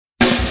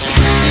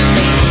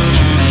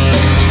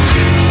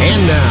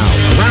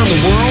around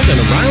the world and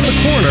around the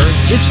corner,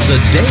 it's the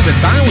David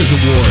Bowers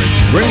Awards,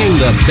 bringing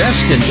the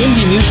best in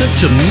indie music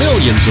to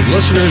millions of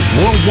listeners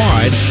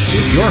worldwide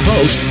with your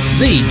host,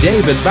 The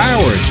David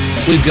Bowers.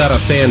 We've got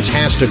a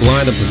fantastic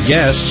lineup of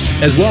guests,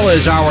 as well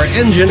as our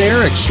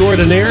engineer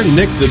extraordinaire,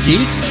 Nick the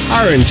Geek,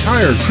 our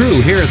entire crew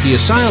here at the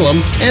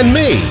Asylum, and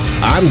me.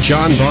 I'm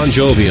John Bon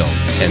Jovial.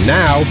 And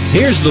now,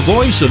 here's the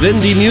voice of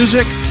indie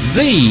music,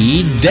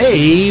 the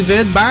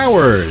David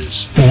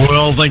Bowers.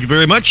 Well, thank you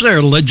very much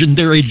there,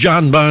 legendary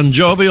John Bon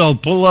Jovial.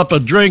 Pull up a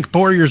drink,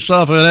 pour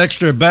yourself an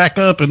extra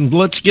backup, and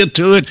let's get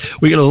to it.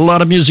 We got a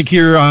lot of music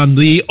here on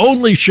the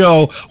only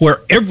show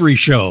where every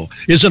show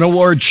is an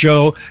award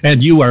show,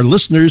 and you, our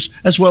listeners,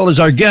 as well as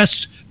our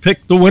guests,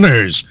 pick the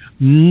winners.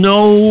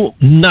 No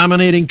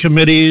nominating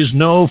committees,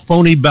 no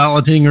phony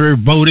balloting or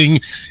voting.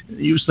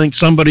 You think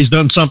somebody's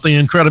done something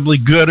incredibly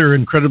good or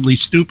incredibly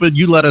stupid,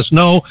 you let us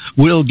know.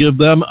 We'll give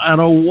them an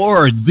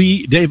award,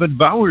 the David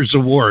Bowers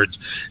Awards.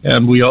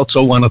 And we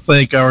also want to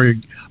thank our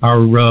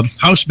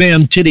house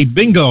band Titty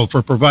Bingo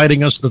for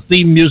providing us the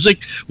theme music.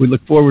 We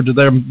look forward to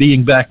them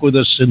being back with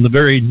us in the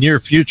very near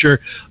future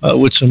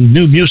with some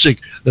new music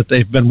that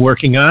they've been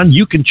working on.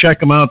 You can check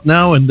them out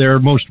now in their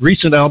most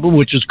recent album,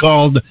 which is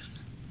called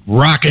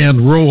Rock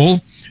and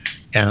Roll,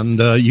 and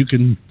you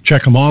can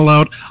check them all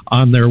out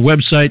on their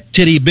website,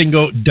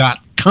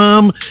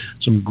 tittybingo.com.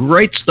 Some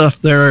great stuff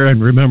there,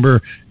 and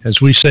remember, as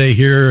we say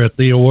here at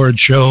the award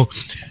show,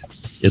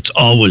 it's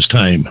always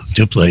time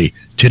to play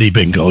Titty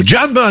Bingo.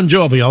 John Bon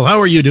Jovial, how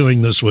are you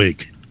doing this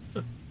week?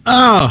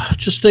 Oh,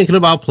 just thinking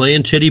about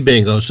playing Titty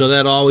Bingo, so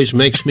that always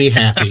makes me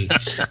happy.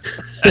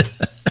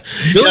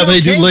 Yeah, they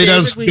do lay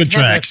down some good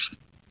tracks.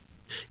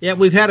 Yeah,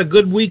 we've had a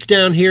good week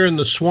down here in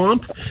the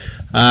swamp.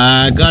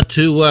 I got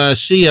to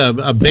see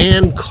a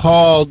band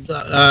called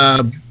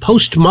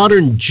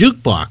Postmodern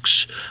Jukebox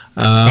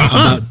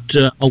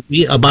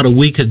about a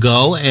week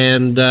ago,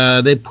 and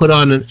they put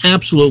on an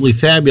absolutely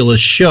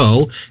fabulous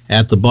show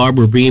at the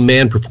Barbara B.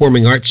 Mann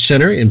Performing Arts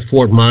Center in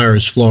Fort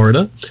Myers,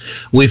 Florida.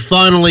 We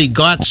finally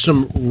got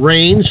some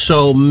rain,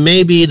 so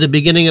maybe the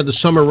beginning of the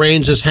summer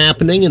rains is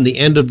happening and the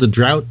end of the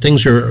drought.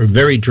 Things are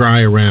very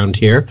dry around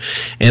here.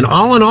 And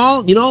all in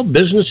all, you know,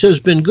 business has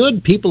been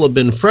good. People have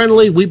been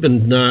friendly. We've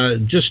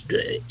been just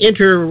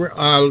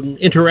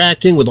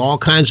interacting with all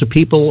kinds of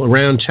people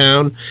around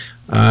town.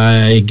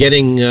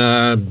 Getting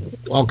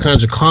all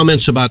kinds of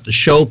comments about the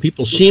show.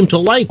 People seem to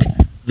like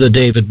the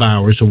David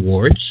Bowers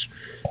Awards.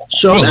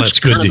 So that's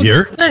good to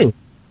hear. Thing.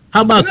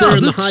 How about there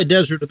in the high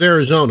desert of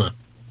Arizona?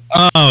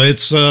 Oh,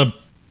 it's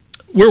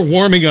we're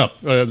warming up.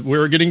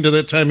 We're getting to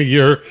that time of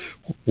year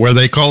where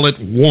they call it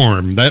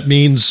warm. That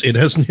means it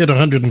hasn't hit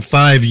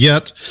 105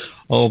 yet,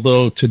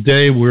 although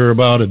today we're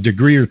about a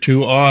degree or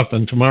two off,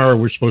 and tomorrow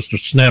we're supposed to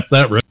snap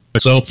that record.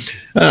 So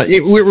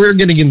we're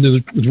getting into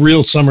the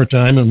real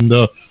summertime, and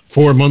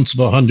 4 months of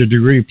 100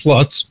 degree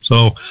plus.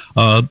 So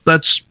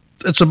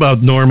that's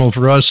about normal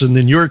for us. And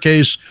in your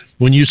case,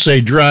 when you say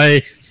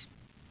dry,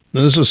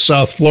 this is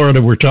South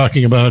Florida we're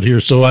talking about here.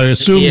 So I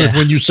assume that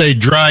when you say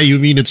dry, you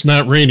mean it's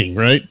not raining,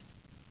 right?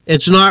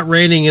 It's not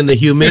raining, and the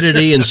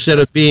humidity, instead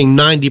of being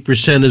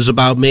 90%, is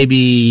about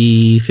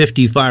maybe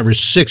 55 or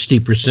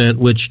 60%,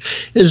 which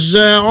is,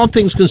 all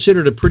things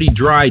considered, a pretty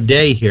dry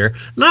day here.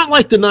 Not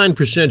like the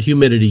 9%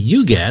 humidity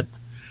you get.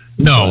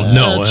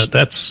 No,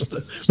 that's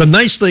the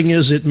nice thing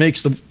is it makes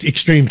the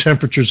extreme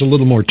temperatures a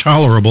little more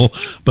tolerable,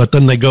 but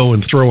then they go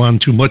and throw on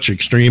too much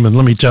extreme, and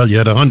let me tell you,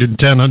 at 110,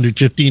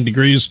 115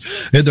 degrees,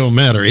 it don't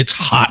matter. It's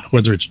hot,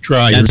 whether it's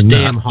dry or not. That's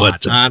damn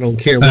hot. But, I don't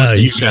care what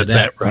you got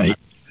that right.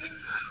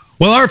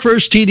 Well, our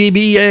first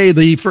TDBA,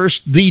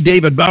 the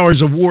David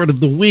Bowers Award of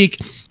the week,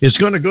 is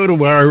going to go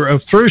to our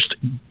first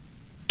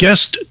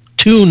guest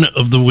tune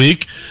of the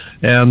week,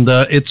 and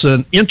it's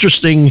an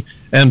interesting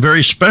and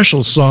very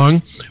special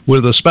song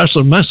with a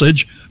special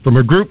message from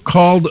a group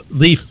called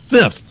The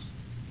Fifth,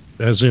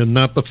 as in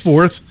not the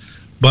fourth,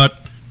 but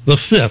the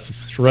fifth,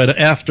 right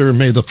after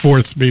May the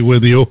Fourth be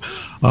with you.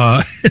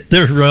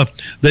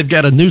 They've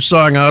got a new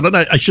song out, and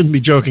I shouldn't be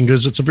joking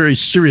because it's a very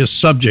serious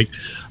subject.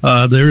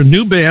 They're a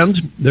new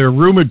band. They're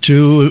rumored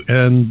to,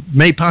 and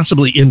may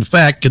possibly, in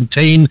fact,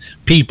 contain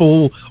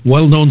people,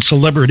 well-known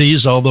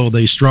celebrities, although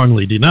they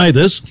strongly deny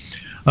this,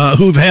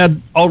 who've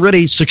had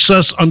already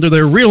success under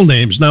their real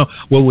names. Now,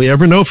 will we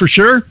ever know for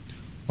sure?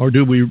 Or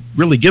do we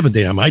really give a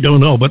damn? I don't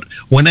know. But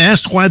when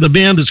asked why the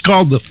band is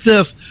called The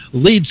Fifth,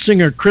 lead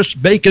singer Chris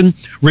Bacon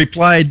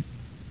replied,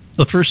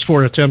 the first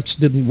 4 attempts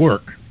didn't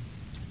work.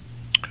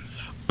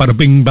 Bada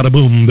bing, bada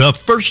boom.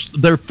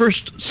 Their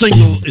first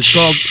single is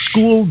called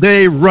School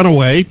Day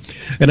Runaway,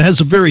 and it has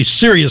a very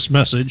serious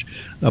message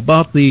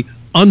about the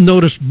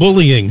unnoticed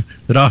bullying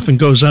that often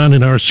goes on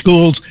in our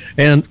schools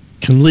and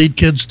can lead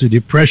kids to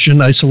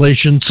depression,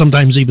 isolation,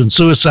 sometimes even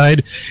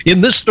suicide.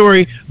 In this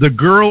story, the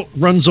girl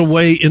runs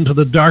away into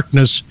the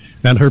darkness,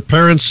 and her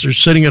parents are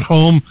sitting at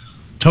home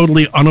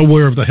totally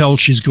unaware of the hell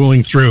she's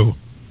going through.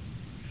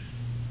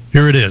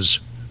 Here it is.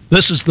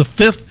 This is The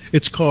Fifth.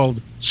 It's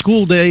called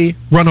School Day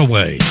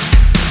Runaway.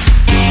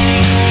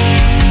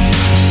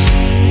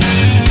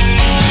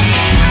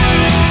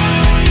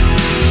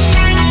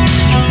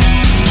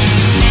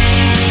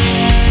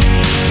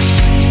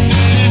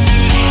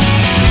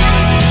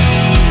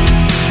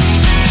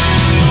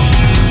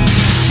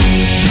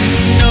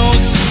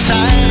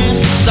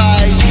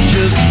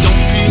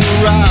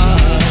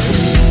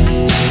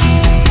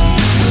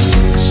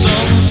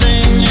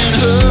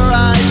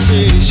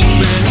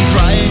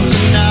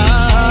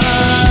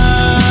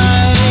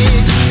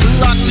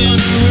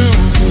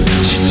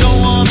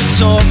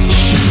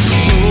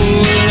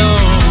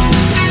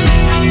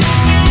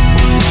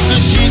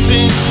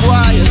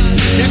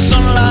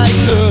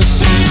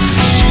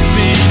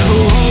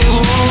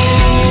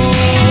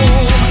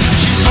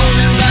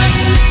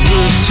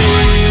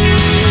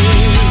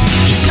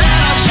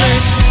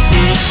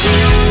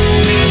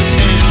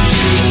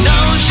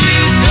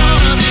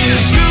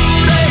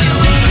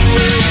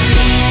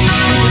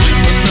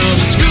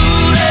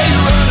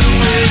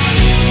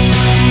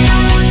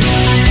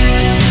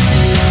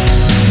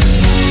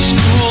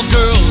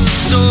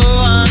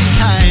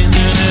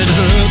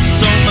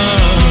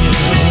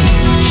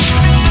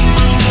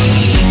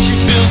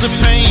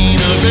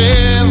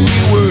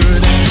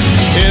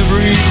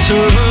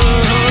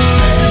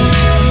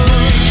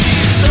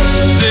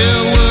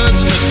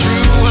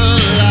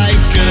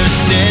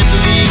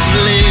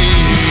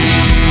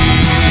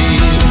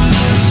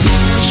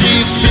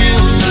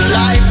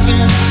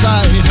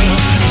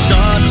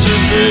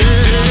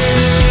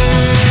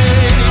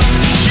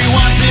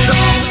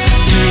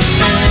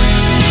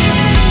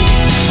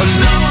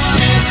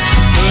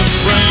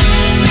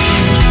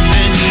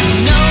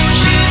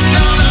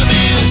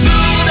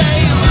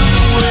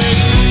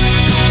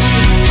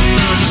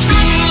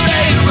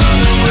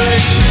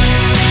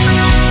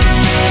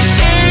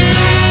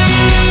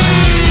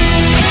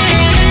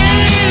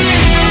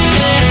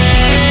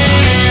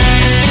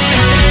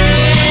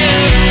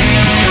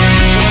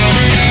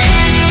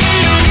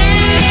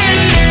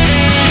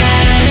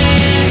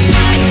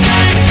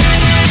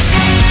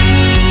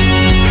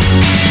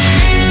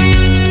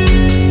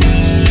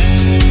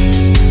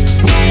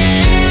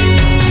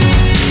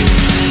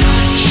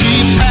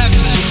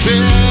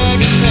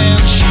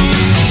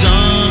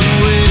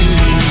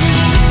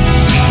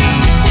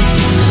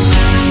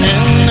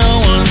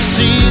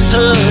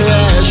 her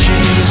as she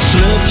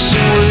slips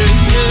away.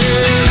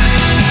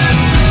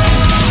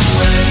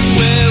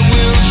 Where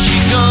will she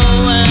go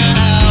and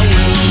how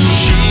will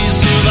she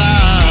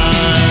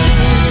survive?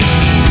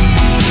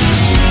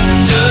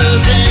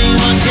 Does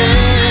anyone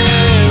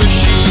care if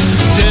she's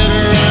dead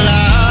or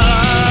alive?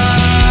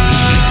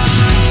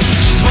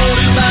 She's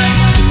holding back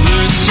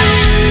her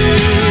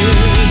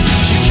tears.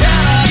 She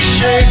cannot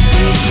shake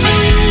her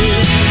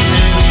fears.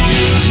 And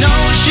you know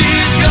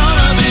she's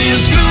gonna be a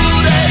school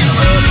day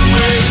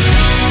runaway.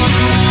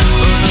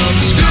 Another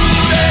school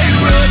day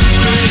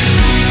runaway.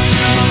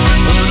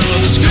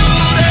 Another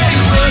school day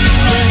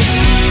runaway.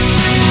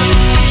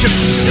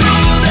 Just a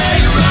school day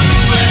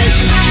runaway.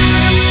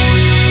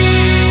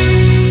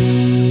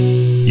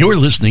 You're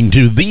listening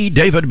to the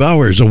David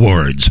Bowers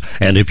Awards,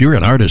 and if you're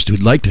an artist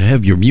who'd like to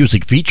have your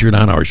music featured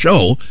on our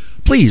show,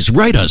 please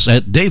write us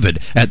at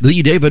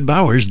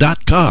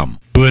david@thedavidbowers.com.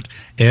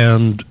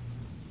 And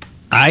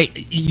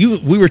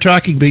we were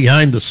talking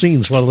behind the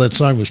scenes while that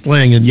song was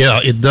playing, and yeah,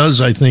 it does.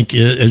 I think,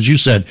 as you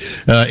said,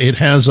 it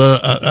has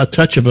a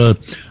touch of a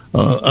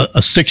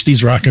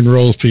 60s rock and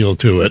roll feel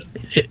to it.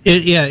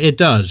 Yeah, it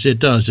does. It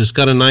does. It's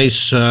got a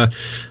nice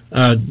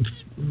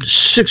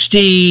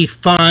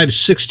 65,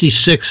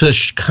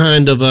 66-ish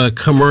kind of a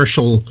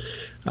commercial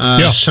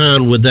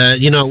sound with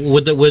that,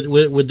 with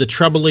the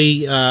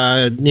trebly,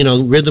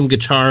 rhythm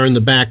guitar in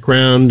the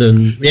background,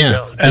 and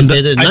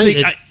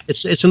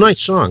it's a nice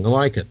song. I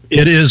like it.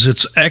 It is.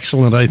 It's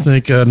excellent, I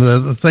think. And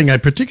the thing I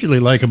particularly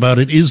like about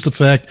it is the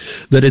fact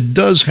that it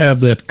does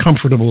have that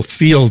comfortable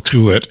feel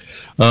to it,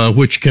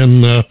 which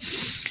can.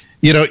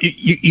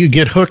 You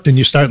get hooked and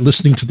you start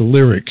listening to the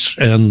lyrics,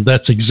 and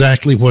that's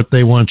exactly what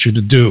they want you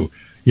to do.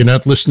 You're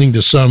not listening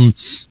to some,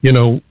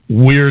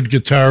 weird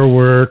guitar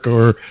work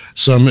or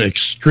some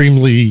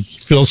extremely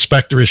Phil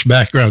Spector-ish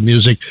background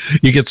music.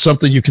 You get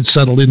something you can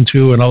settle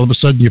into, and all of a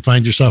sudden you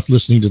find yourself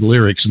listening to the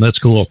lyrics, and that's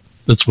cool.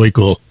 That's way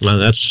cool.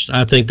 Well,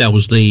 I think that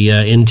was the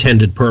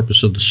intended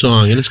purpose of the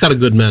song, and it's got a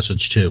good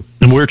message, too.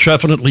 And we're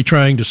definitely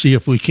trying to see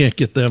if we can't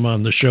get them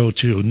on the show,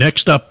 too.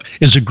 Next up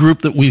is a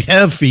group that we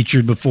have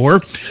featured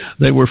before.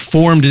 They were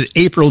formed in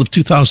April of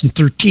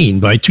 2013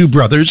 by two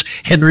brothers,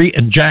 Henry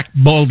and Jack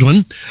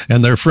Baldwin,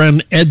 and their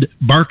friend Ed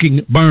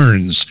Barking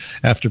Barnes.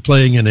 After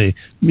playing in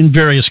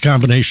various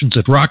combinations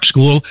at rock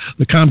school,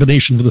 the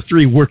combination of the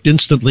three worked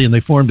instantly, and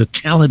they formed a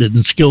talented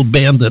and skilled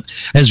band that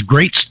has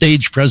great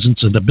stage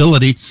presence and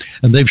ability.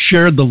 And they've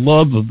shared the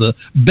love of the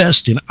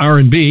best in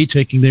R&B,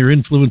 taking their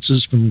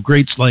influences from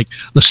greats like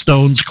the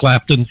Stones,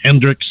 Clapton,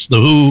 Hendrix, The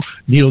Who,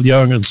 Neil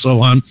Young, and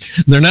so on.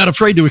 And they're not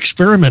afraid to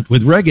experiment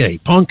with reggae,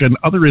 punk, and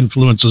other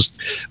influences,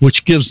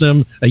 which gives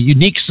them a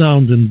unique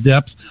sound and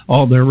depth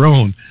all their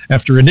own.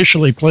 After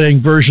initially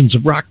playing versions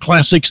of rock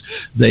classics,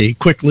 they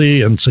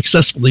quickly and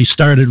successfully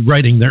started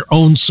writing their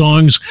own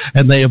songs,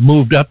 and they have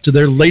moved up to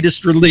their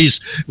latest release.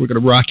 We're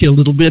going to rock you a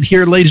little bit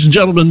here, ladies and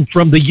gentlemen,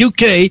 from the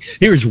UK.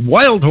 Here's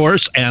Wild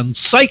Horse and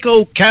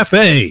Psycho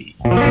Cafe.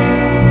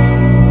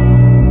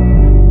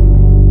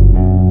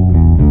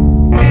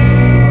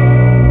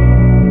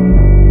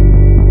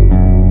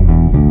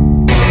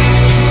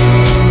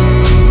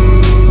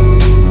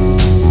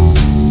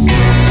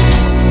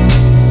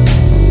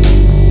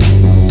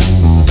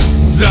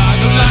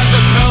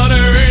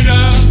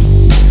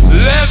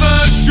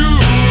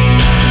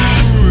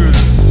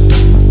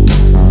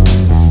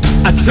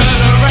 Turn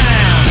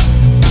around,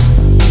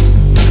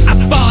 I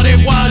thought it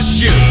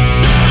was you.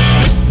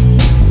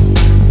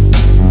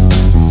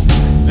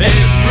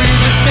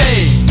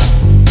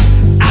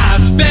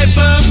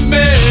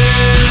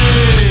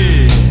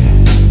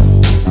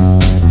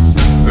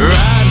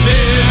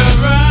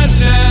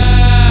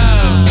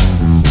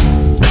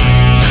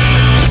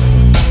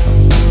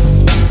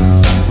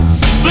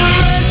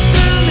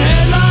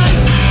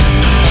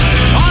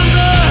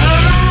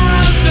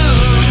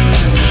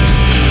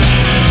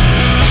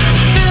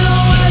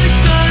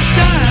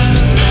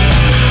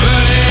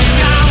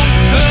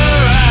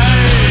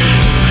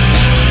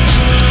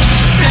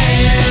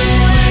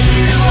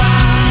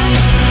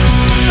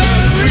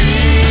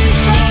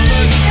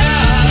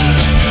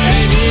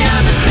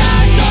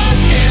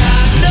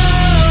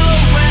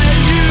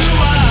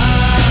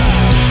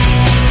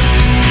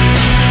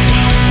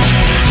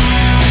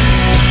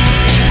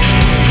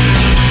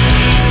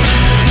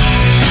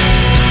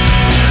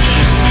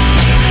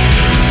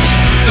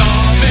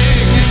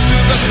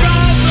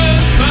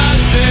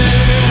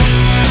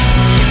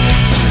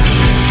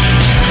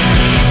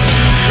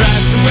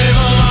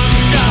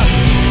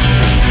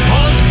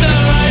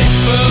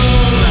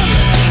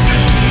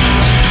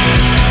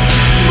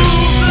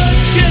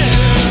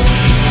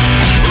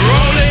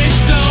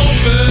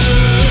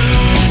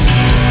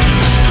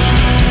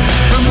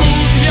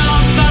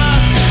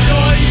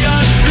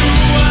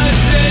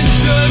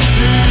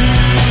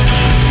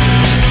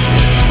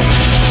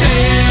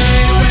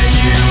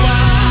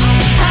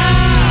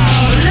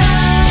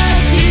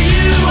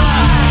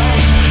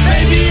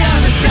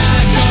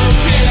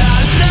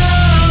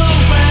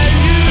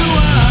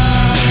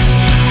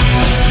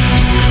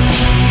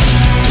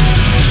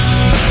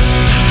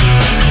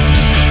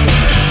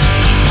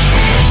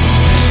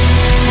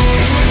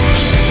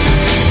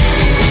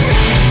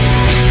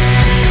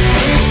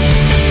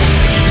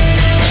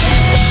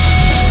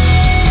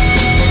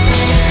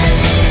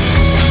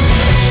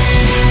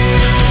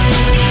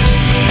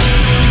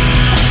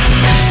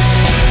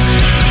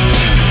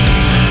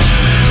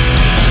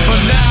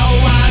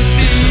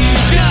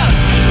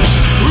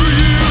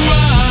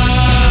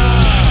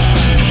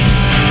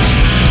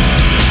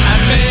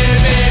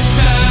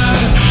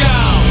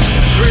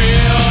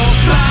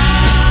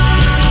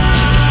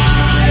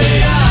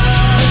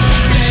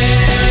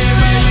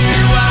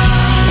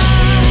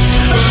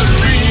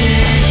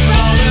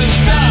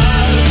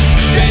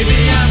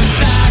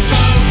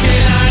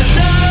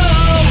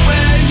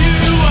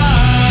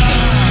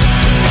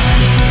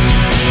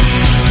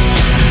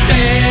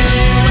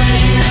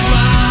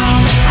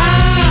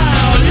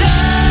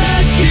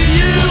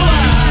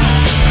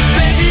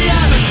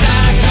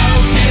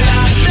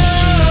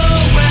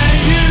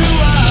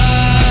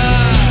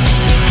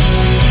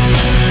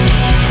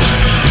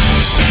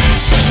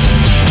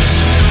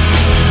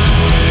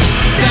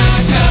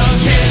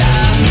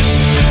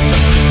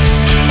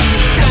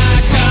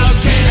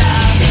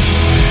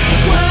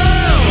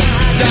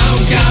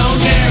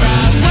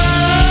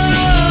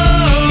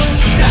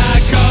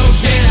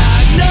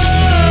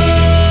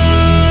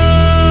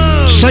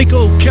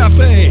 Psycho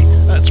Cafe.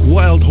 That's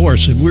Wild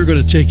Horse, and we're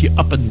going to take you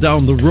up and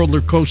down the roller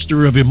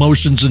coaster of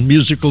emotions and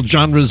musical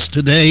genres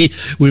today.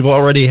 We've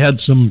already had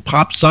some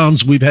pop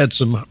sounds. We've had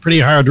some pretty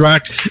hard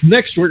rock.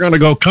 Next, we're going to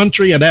go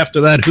country, and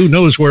after that, who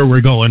knows where we're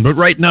going. But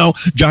right now,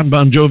 John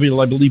Bon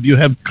Jovi, I believe you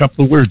have a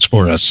couple of words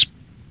for us.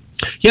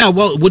 Yeah,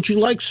 well, would you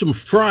like some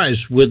fries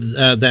with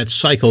that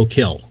Psycho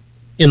Kill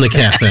in the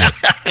cafe?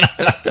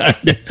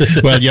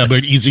 Well, yeah,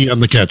 but easy on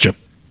the ketchup.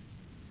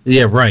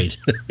 Yeah, right.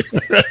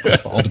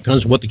 All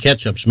depends on what the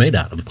ketchup's made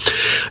out of.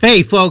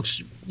 Hey, folks,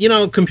 you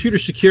know, computer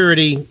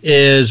security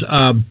is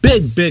a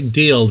big, big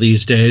deal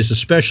these days,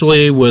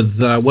 especially with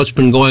what's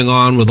been going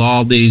on with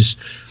all these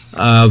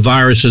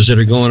viruses that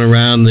are going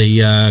around,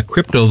 the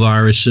crypto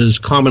viruses,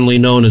 commonly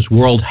known as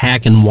World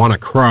Hack and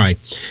WannaCry.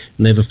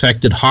 And they've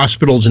affected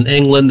hospitals in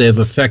England. They've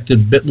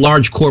affected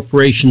large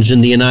corporations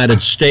in the United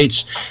States,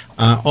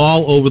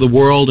 all over the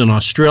world, in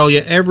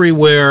Australia,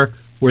 everywhere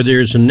where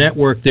there's a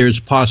network, there's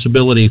a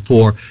possibility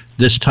for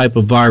this type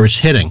of virus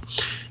hitting.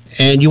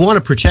 And you want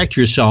to protect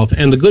yourself.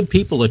 And the good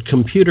people at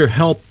Computer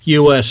Help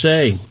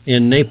USA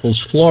in Naples,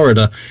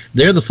 Florida,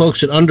 they're the folks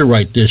that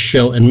underwrite this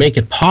show and make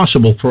it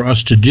possible for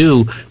us to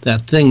do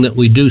that thing that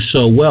we do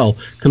so well.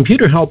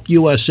 Computer Help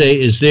USA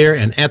is there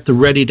and at the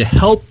ready to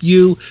help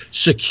you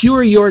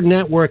secure your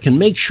network and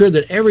make sure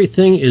that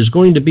everything is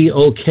going to be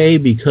okay,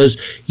 because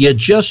you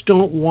just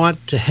don't want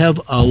to have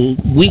a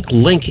weak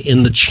link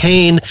in the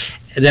chain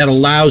that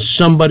allows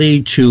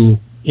somebody to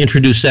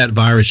introduce that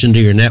virus into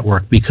your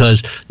network,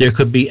 because there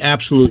could be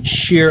absolute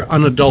sheer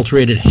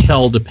unadulterated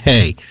hell to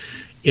pay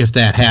if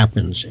that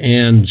happens.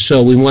 And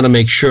so we want to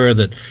make sure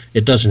that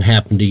it doesn't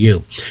happen to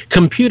you.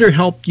 Computer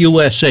Help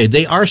USA,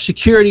 they are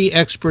security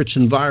experts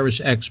and virus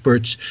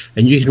experts,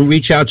 and you can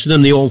reach out to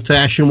them the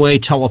old-fashioned way,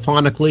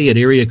 telephonically at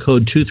area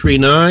code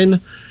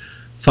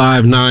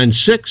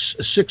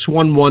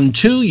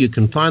 239-596-6112. You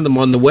can find them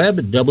on the web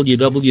at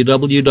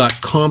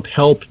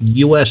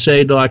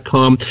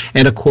www.comphelpusa.com,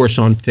 and, of course,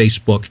 on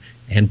Facebook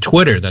and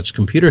Twitter. That's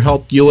Computer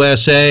Help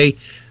USA.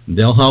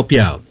 They'll help you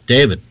out.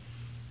 David.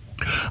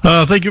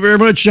 Thank you very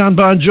much, John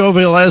Bon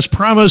Jovi. As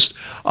promised,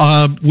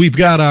 we've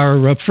got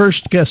our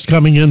first guest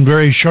coming in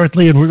very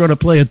shortly, and we're going to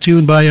play a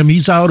tune by him.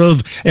 He's out of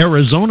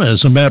Arizona,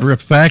 as a matter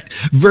of fact,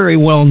 very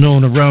well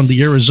known around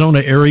the Arizona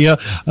area,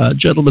 a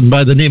gentleman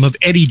by the name of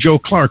Eddie Joe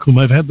Clark, whom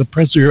I've had the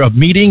pleasure of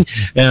meeting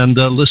and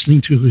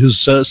listening to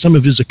his some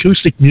of his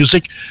acoustic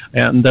music,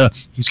 and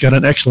he's got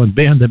an excellent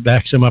band that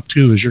backs him up,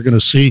 too, as you're going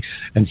to see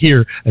and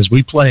hear as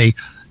we play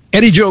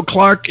Eddie Joe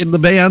Clark in the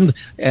band,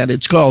 and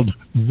it's called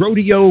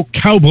Rodeo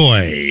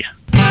Cowboy.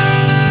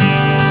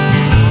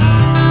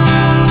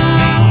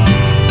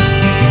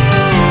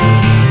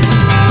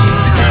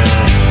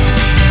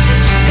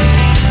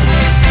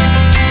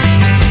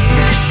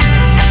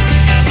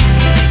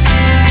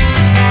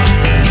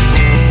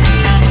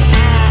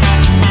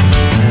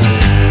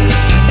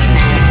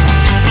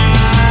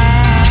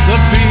 The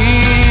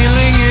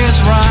feeling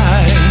is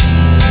right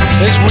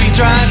as we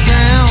drive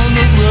down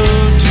the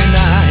road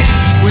tonight.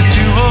 With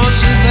two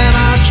horses and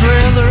our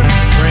trailer,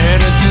 we're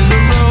headed to the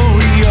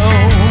rodeo.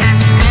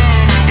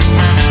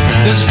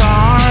 The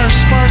stars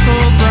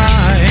sparkle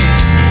bright,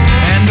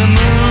 and the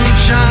moon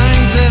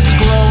shines its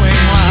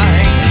glowing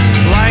light,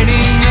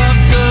 lighting up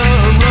the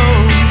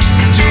road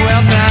to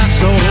El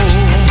Paso.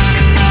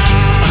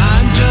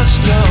 I'm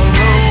just a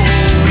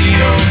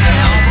rodeo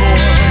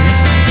cowboy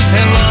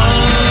in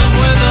love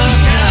with a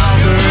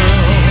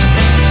cowgirl.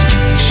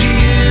 She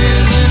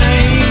is an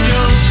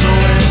angel, so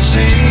it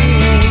seems.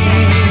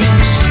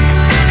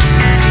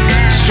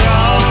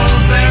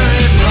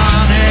 Strawberry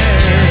blonde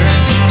hair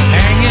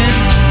hanging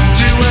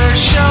to her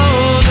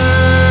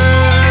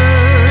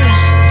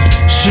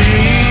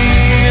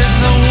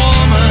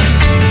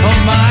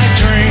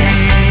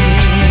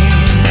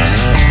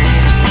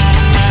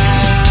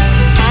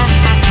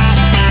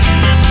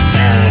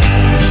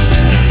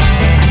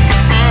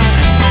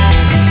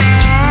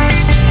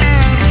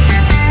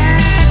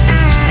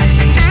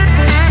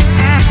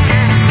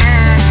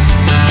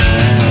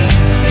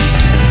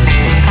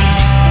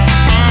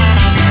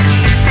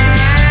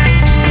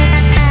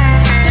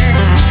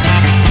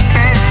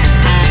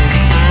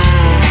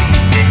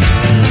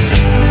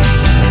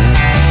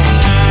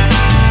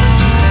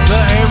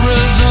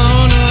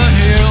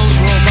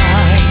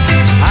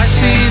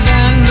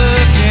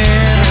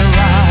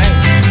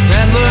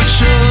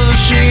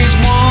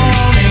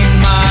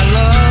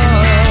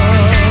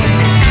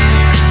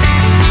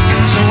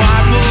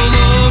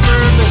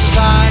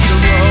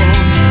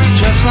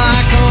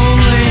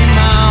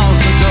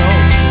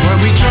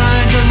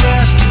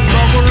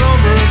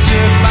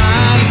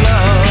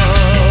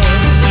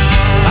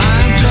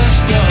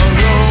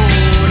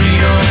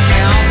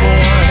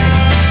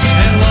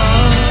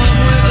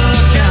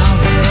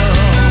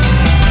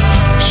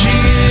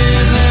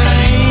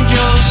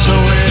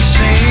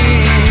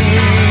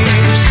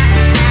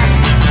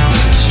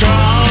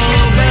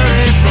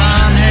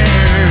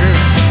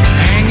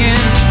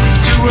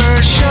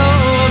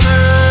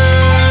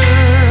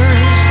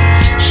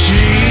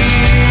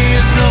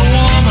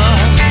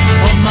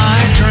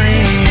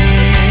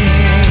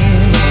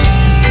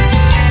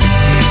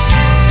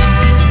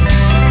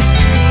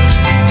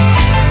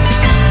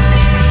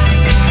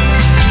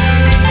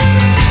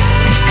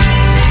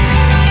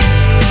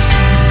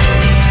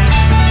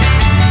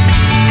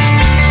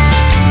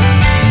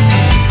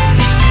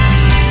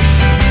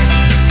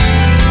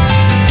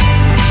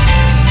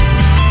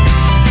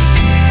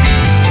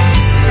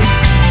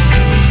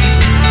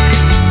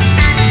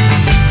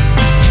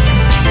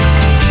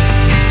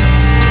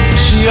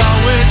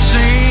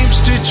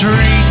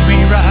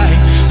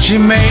She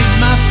made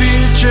my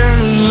future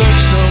look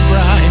so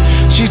bright.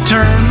 She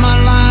turned my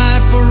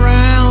life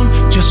around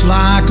just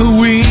like a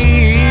wheel.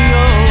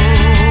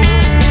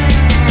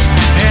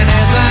 And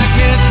as I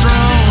get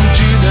thrown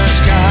to the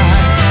sky,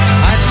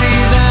 I see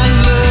that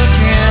look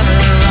in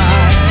her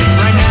eye.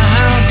 Right now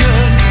how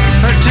good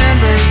her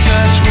tender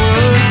touch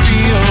would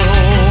feel.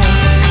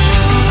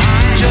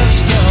 I'm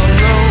just a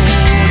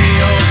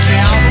rodeo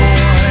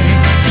cowboy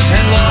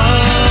in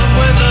love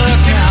with a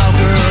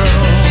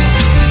cowgirl.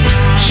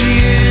 She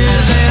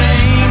is an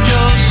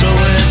angel, so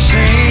it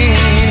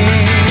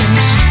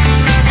seems.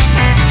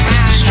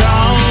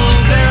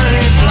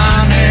 Strawberry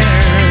blonde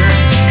hair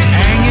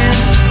hanging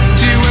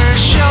to her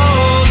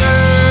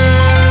shoulders.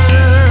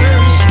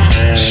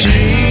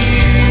 She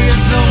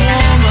is the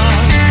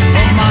woman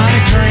of my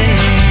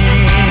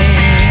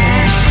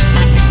dreams.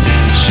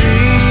 She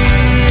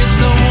is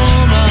the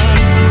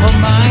woman of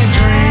my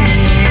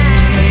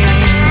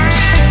dreams.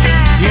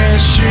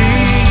 Yes, she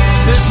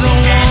is the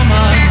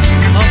woman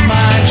of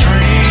my dreams.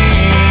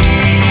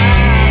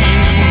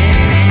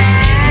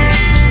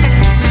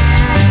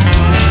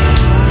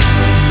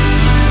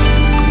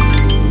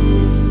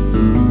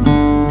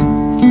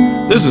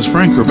 This is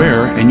Frank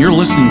Robert, and you're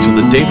listening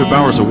to the David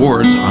Bowers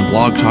Awards on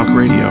Blog Talk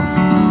Radio.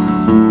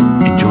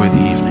 Enjoy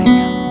the evening.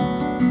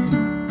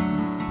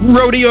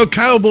 Rodeo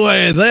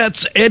Cowboy,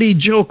 that's Eddie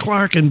Joe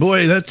Clark, and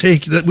boy,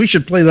 that we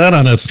should play that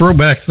on a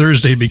Throwback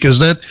Thursday, because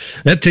that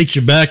takes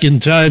you back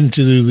in time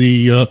to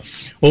the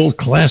old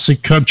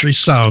classic country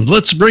sound.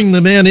 Let's bring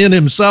the man in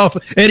himself.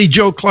 Eddie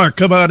Joe Clark,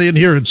 come on in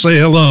here and say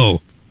hello.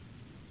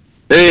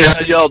 Hey, how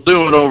y'all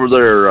doing over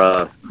there?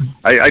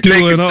 I think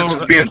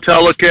it's being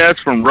telecast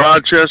from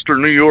Rochester,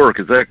 New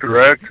York. Is that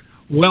correct?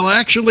 Well,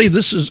 actually,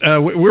 this is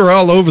we're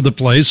all over the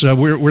place.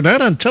 We're not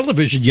on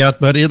television yet,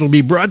 but it'll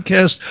be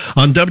broadcast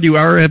on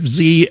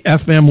WRFZ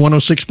FM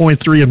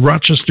 106.3 in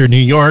Rochester, New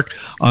York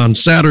on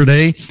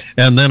Saturday,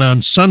 and then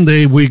on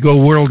Sunday we go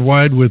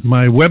worldwide with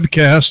my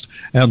webcast,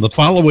 and the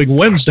following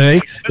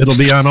Wednesday it'll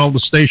be on all the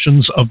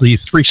stations of the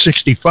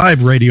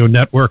 365 radio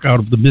network out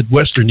of the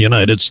Midwestern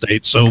United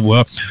States. So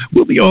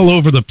we'll be all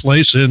over the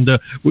place, and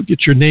we'll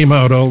get your name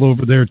out all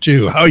over there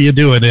too. How you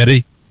doing,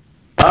 Eddie?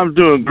 I'm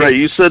doing great.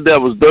 You said that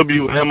was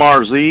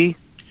WMRZ?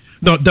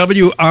 No,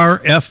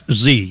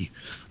 WRFZ.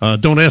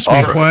 Don't ask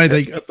me why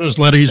they got those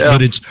letters,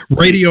 but it's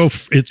radio.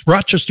 It's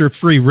Rochester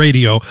Free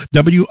Radio,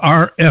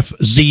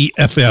 WRFZ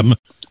FM.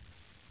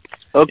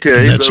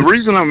 Okay, the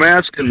reason I'm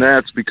asking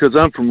that's because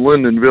I'm from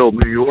Lyndonville,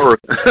 New York.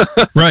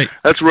 Right.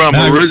 That's where I'm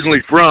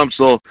originally from,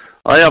 so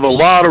I have a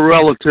lot of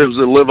relatives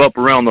that live up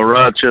around the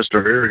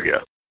Rochester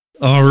area.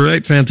 All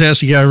right,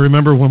 fantastic. Yeah, I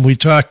remember when we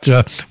talked,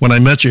 when I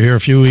met you here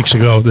a few weeks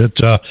ago,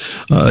 that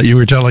you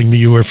were telling me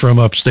you were from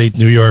upstate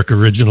New York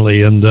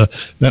originally, and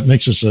that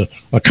makes us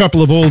a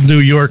couple of old New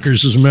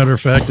Yorkers, as a matter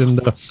of fact,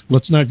 and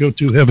let's not go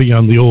too heavy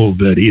on the old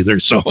bit either.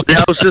 So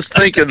yeah, I was just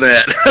thinking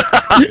that.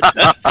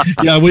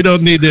 Yeah, we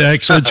don't need to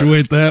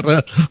accentuate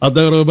that. I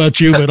don't know about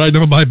you, but I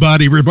know my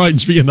body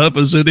reminds me enough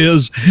as it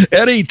is.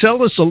 Eddie,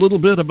 tell us a little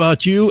bit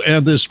about you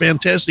and this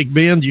fantastic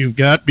band you've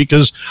got,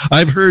 because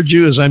I've heard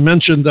you, as I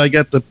mentioned, I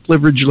got the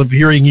privilege of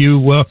hearing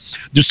you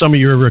do some of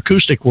your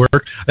acoustic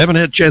work. I haven't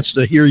had a chance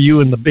to hear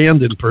you and the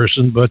band in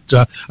person, but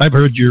I've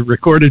heard your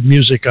recorded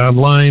music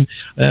online,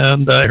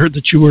 and I heard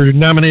that you were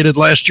nominated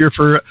last year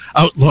for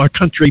Outlaw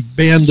Country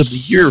Band of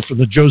the Year for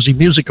the Josie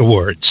Music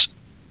Awards.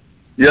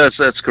 Yes,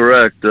 that's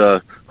correct.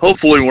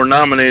 Hopefully we're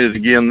nominated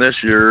again this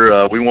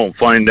year. We won't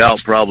find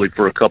out probably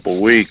for a couple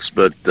of weeks,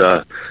 but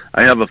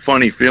I have a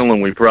funny feeling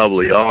we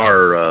probably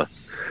are.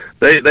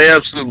 They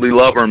absolutely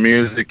love our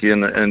music,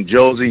 and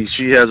Josie,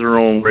 she has her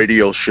own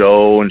radio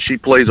show, and she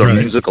plays our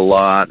music a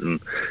lot, and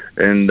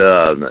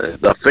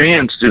the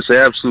fans just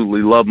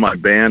absolutely love my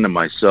band and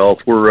myself.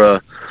 We're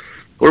a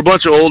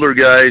bunch of older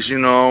guys, you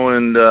know,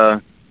 and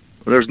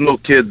there's no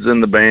kids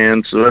in the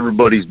band, so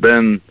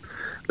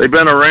they've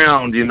been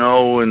around, you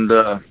know, and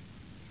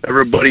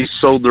everybody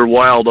sowed their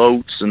wild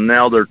oats, and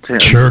now they're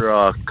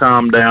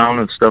calmed down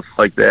and stuff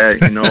like that,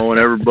 you know, and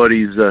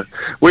everybody's,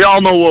 we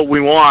all know what we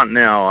want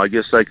now, I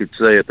guess I could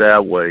say it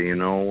that way, you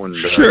know, and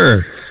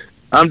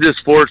I'm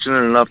just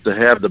fortunate enough to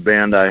have the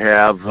band I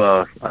have.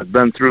 I've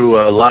been through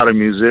a lot of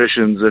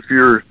musicians. If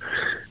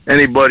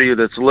anybody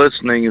that's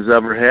listening has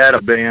ever had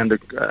a band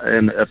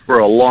and for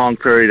a long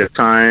period of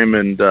time,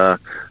 and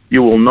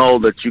you will know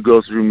that you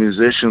go through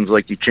musicians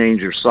like you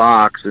change your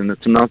socks, and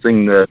it's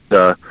nothing that,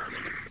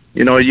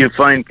 you know, you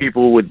find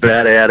people with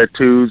bad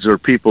attitudes or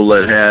people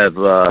that have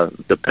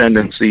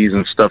dependencies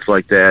and stuff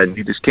like that, and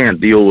you just can't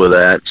deal with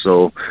that.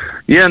 So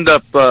you end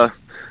up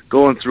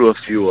going through a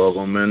few of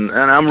them, and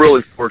I'm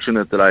really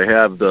fortunate that I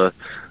have the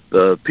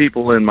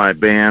people in my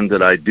band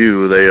that I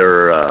do. They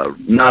are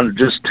not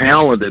just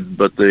talented,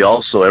 but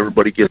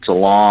everybody gets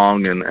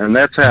along, and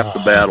that's half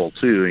the battle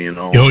too, you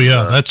know. Oh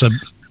yeah,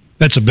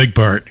 That's a big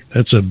part.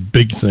 That's a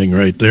big thing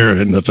right there,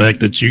 and the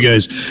fact that you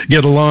guys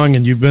get along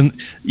and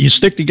you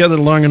stick together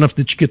long enough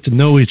that you get to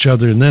know each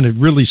other, and then it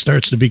really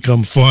starts to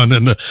become fun.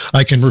 And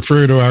I can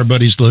refer to our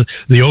buddies,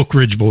 the Oak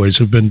Ridge Boys,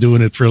 who've been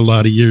doing it for a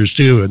lot of years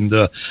too, and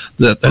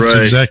that's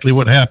right. Exactly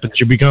what happens.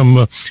 You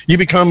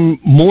become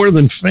more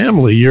than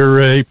family.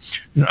 You're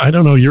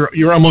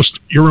you're almost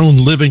your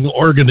own living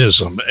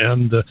organism,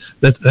 and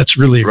that's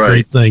really a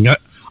great thing.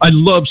 I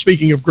love,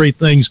 speaking of great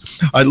things,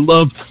 I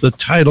love the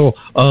title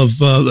of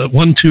the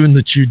one tune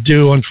that you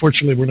do.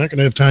 Unfortunately, we're not going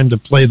to have time to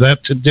play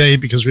that today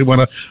because we want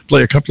to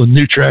play a couple of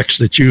new tracks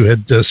that you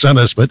had sent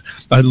us. But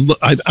I'm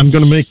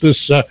going to make this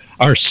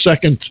our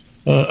second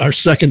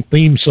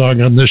theme song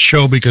on this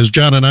show because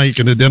John and I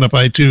can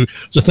identify too.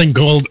 It's a thing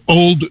called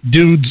Old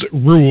Dude's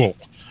Rule.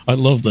 I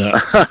love that.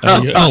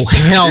 Oh,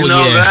 hell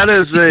yeah. That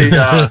is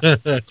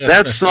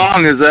that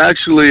song is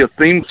actually a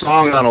theme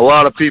song on a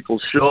lot of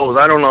people's shows.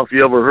 I don't know if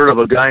you ever heard of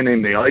a guy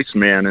named the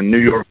Iceman in New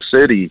York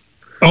City.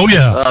 Oh,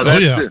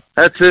 yeah.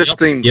 That's his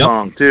theme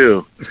song,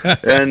 too.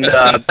 And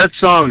that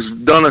song's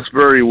done us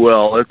very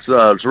well.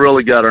 It's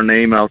really got our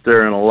name out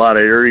there in a lot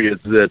of areas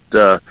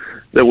that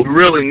we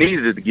really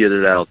needed to get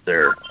it out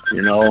there,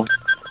 Oh,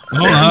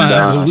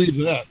 I believe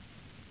that.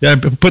 Yeah,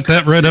 put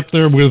that right up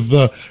there with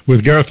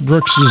Garth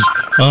Brooks's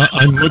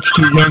 "I'm much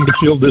too young to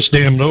feel this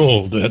damn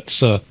old."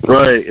 That's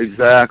right,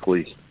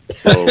 exactly.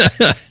 So.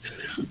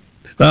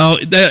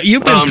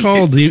 You've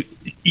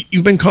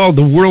been called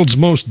the world's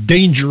most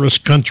dangerous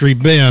country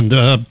band.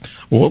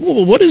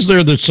 What is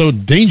there that's so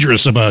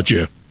dangerous about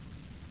you?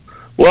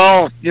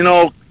 Well,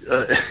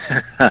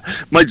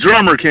 my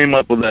drummer came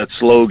up with that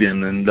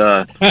slogan, and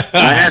I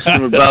asked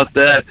him about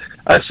that.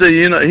 I said,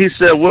 he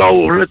said,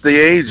 well, we're at the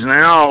age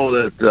now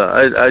that,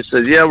 I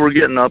said, yeah, we're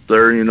getting up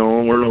there, and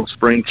we're no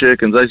spring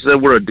chickens. I said,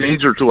 we're a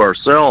danger to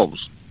ourselves.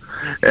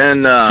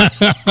 And, of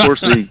course,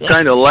 he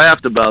kind of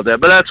laughed about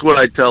that, but that's what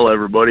I tell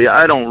everybody.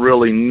 I don't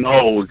really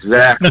know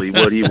exactly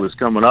what he was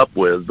coming up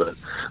with, but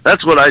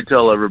that's what I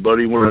tell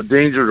everybody. We're a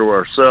danger to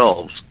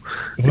ourselves.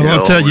 Well,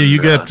 I'll tell you,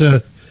 you got...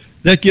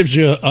 that gives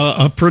you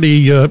a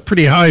pretty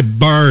high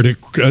bar to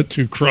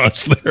cross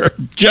there.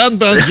 John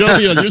Bon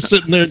Jovi, you're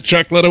sitting there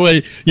chuckling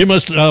away. You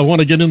must want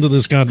to get into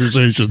this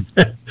conversation.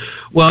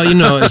 Well,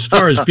 as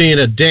far as being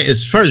a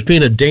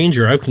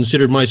danger, I've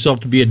considered myself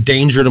to be a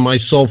danger to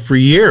myself for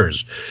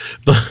years.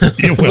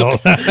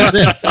 Well,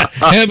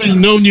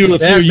 having known you a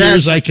few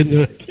years, I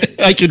can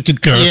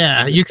concur.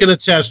 Yeah, you can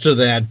attest to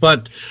that.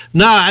 But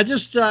no, I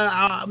just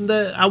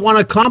I want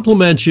to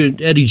compliment you,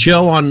 Eddie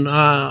Joe, on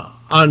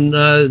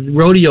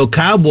Rodeo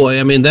Cowboy.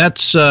 I mean, that's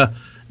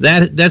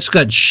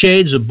got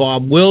shades of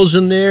Bob Wills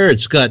in there.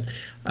 It's got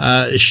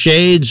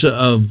shades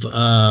of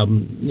a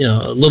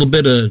little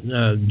bit of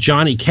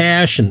Johnny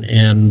Cash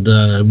and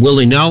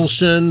Willie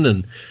Nelson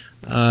and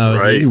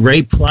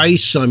Ray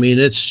Price. I mean,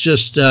 it's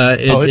just I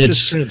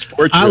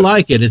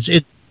like it.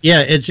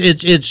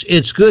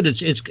 It's good.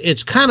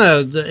 It's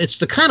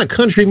the kind of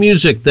country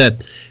music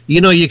that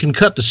you can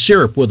cut the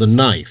syrup with a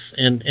knife,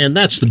 and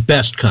that's the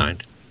best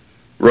kind.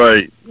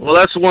 Right. Well,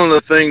 that's one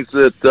of the things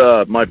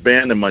that my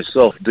band and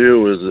myself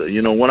do is,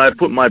 when I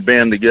put my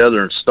band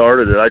together and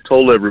started it, I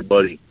told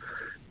everybody,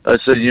 I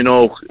said,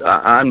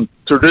 I'm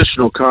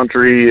traditional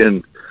country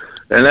and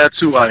that's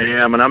who I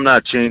am, and I'm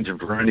not changing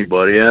for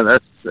anybody. And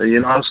that's,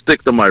 I'll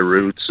stick to my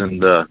roots,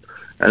 and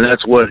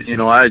that's what,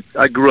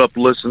 I grew up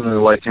listening to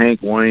like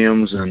Hank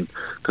Williams, and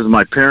because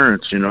my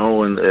parents,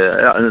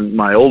 and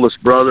my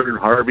oldest brother,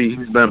 Harvey,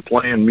 he's been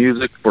playing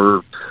music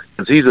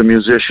because he's a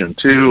musician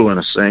too and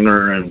a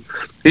singer, and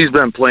he's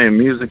been playing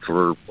music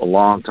for a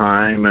long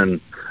time.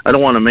 And I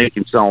don't want to make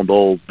him sound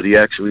old, but he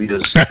actually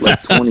is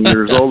like 20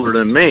 years older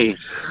than me.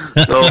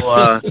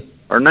 So,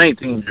 or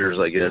 19 years,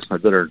 I guess. I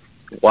better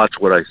watch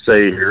what I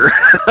say here.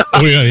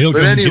 Oh yeah, he'll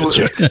but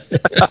anyway,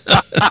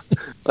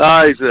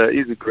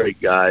 he's a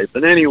great guy.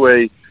 But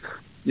anyway,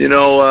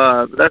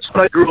 that's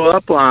what I grew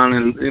up on,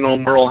 and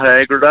Merle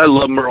Haggard. I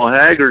love Merle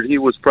Haggard. He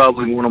was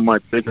probably one of my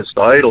biggest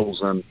idols,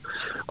 and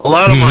a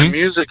lot of my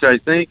music, I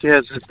think,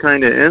 has this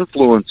kind of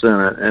influence in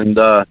it, and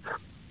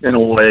in a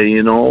way,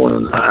 and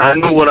I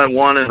know what I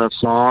want in a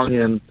song,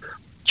 and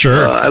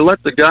sure, I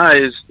let the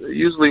guys.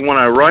 Usually, when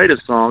I write a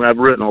song, I've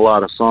written a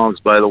lot of songs.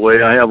 By the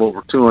way, I have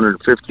over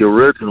 250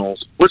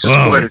 originals, which is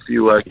quite a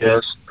few, I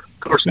guess. Of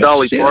course,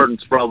 Dolly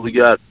Parton's probably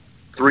got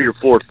 3,000 or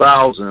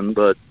 4,000,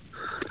 but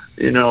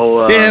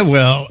yeah,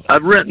 well,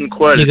 I've written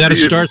quite a few. You got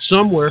to start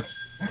somewhere.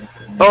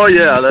 Oh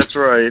yeah, that's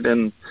right,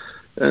 and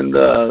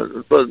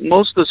but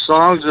most of the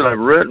songs that I've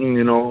written,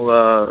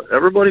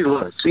 everybody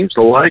seems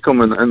to like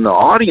them, and the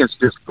audience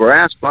just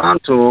grasp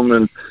onto them,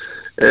 and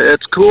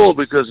it's cool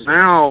because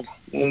now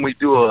when we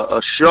do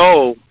a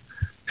show,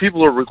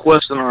 people are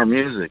requesting our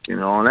music, and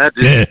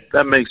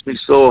that makes me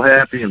so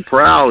happy and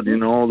proud,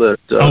 that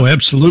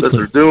absolutely, that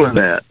they're doing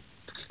that.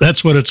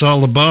 That's what it's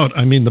all about.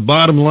 I mean, the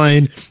bottom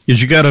line is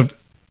you got to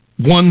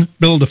one,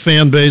 build a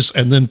fan base,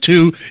 and then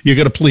two, you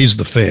got to please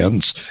the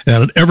fans,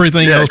 and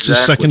everything else is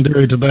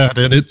secondary to that.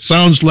 And it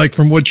sounds like,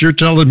 from what you're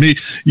telling me,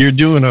 you're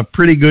doing a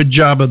pretty good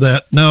job of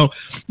that. Now,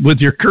 with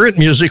your current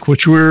music,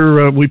 which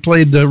we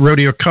played the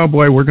Rodeo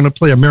Cowboy, we're going to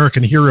play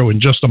American Hero in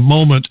just a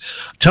moment.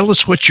 Tell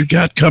us what you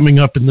got coming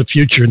up in the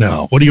future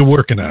now. What are you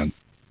working on?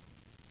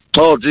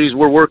 Oh, geez,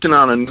 we're working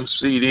on a new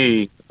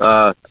CD.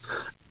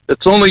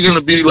 It's only going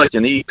to be like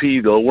an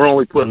EP, though. We're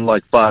only putting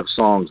like 5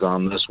 songs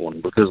on this one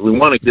because we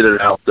want to get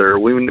it out there.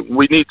 We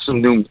need some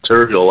new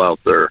material out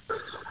there.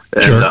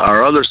 And sure.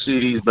 Our other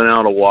CD's been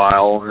out a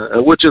while,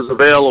 which is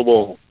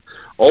available.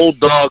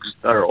 Old Dogs,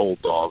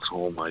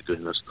 oh my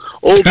goodness.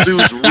 Old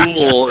Dudes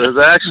Rule is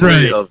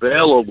actually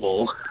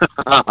available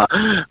on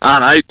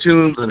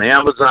iTunes and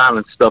Amazon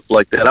and stuff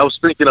like that. I was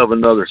thinking of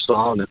another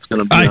song that's going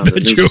to be on the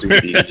new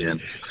CD.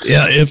 And,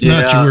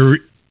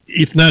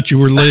 If not, you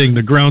were laying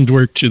the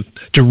groundwork to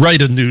write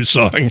a new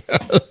song.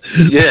 But,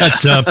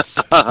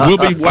 we'll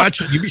be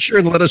watching. You be sure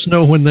and let us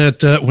know when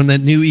that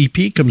new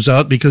EP comes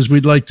out, because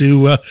we'd like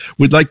to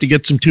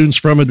get some tunes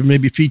from it and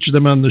maybe feature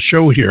them on the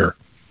show here.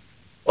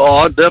 Oh,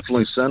 I'll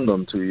definitely send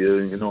them to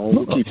you. You know,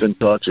 we'll keep in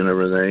touch and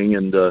everything.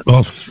 And I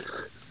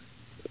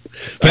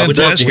would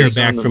love to hear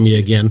back from you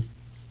again.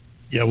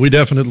 Yeah, we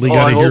definitely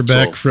got to hear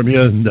back from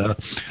you, and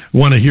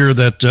want to hear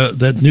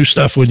that new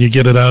stuff when you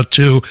get it out,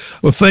 too.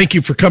 Well, thank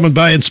you for coming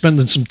by and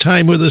spending some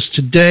time with us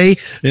today.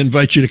 I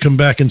invite you to come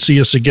back and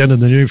see us again in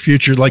the near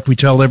future. Like we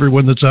tell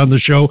everyone that's on the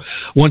show,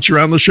 once you're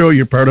on the show,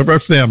 you're part of our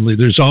family.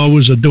 There's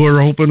always a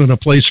door open and a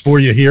place for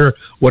you here,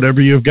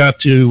 whatever you've got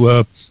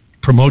to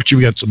promote.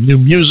 You got some new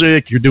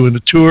music, you're doing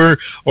a tour,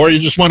 or you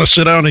just want to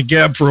sit down and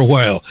gab for a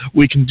while.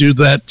 We can do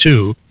that,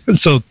 too. And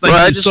so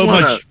thank you so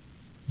much.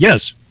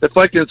 Yes. If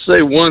I can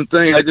say one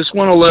thing, I just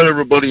want to let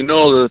everybody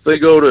know that if they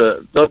go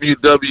to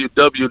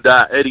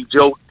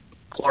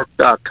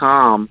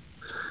www.eddiejoeclark.com,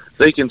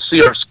 they can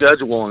see our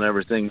schedule and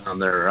everything on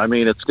there. I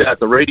mean, it's got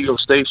the radio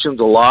stations,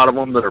 a lot of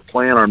them that are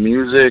playing our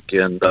music,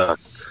 and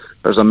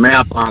there's a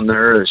map on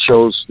there that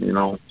shows, you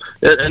know,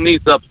 it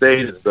needs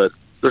updated, but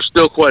there's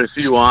still quite a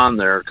few on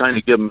there, kind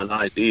of give them an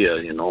idea,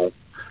 you know.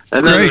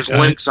 And then there's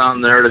links on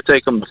there to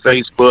take them to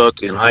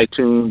Facebook and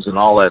iTunes and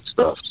all that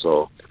stuff.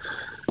 So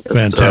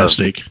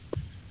fantastic.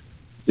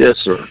 Yes,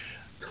 sir.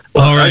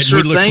 All right.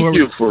 Thank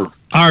you for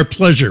our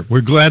pleasure.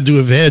 We're glad to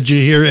have had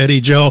you here, Eddie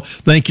Joe.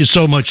 Thank you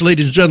so much.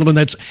 Ladies and gentlemen,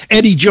 that's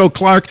Eddie Joe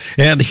Clark,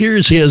 and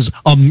here's his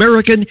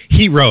American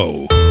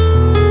Hero.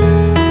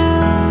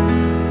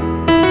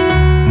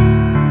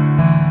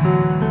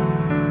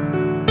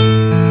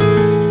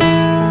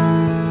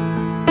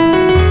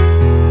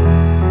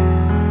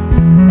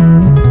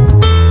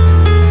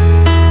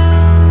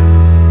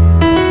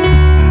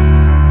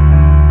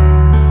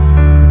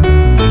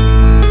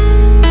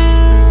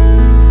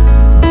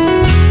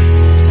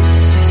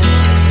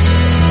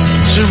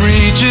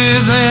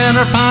 In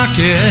her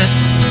pocket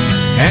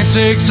and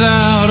takes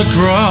out a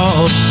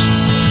cross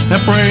and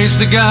prays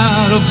to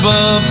God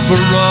above for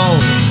all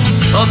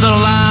of the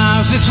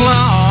lives it's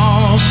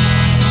lost.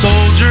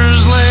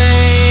 Soldiers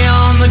lay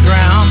on the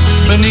ground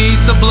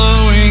beneath the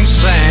blowing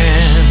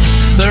sand.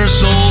 Their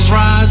souls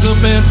rise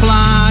up and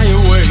fly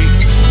away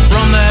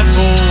from that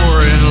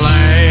foreign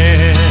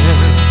land.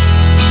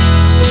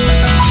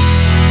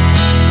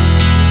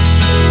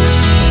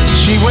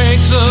 She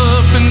wakes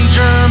up in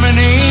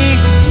Germany,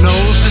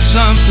 knows that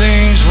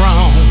something's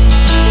wrong.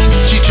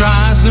 She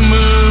tries to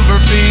move her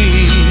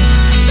feet,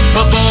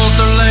 but both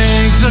her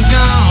legs are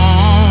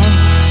gone.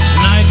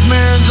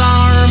 Nightmares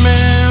are her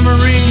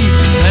memory,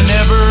 they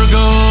never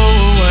go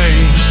away.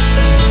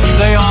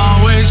 They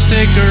always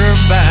take her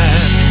back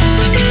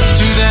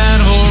to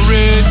that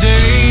horrid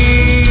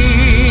day.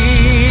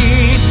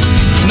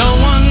 No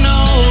one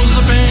knows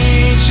the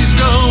pain she's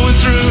going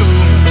through.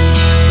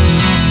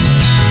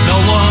 No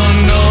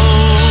one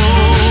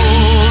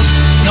knows,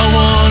 no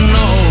one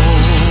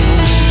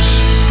knows.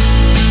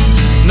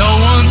 No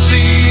one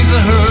sees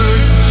the hurt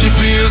she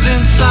feels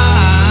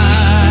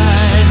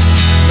inside.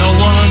 No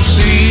one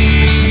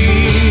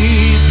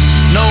sees,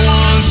 no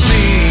one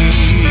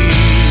sees.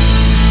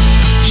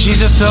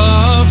 She's as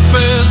tough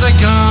as they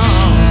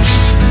come,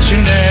 she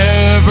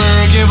never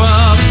give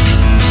up.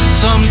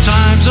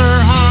 Sometimes her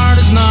heart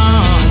is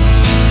numb,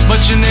 but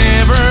she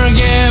never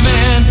give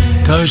in,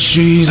 'cause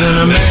she's an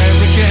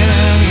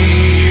American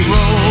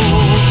hero.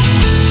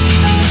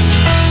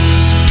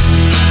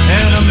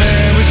 An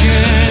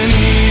American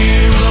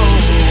hero.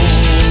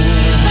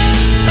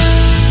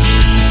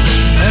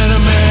 An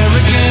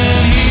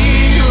American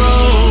hero.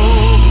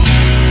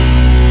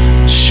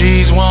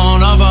 She's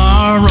one of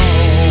our own.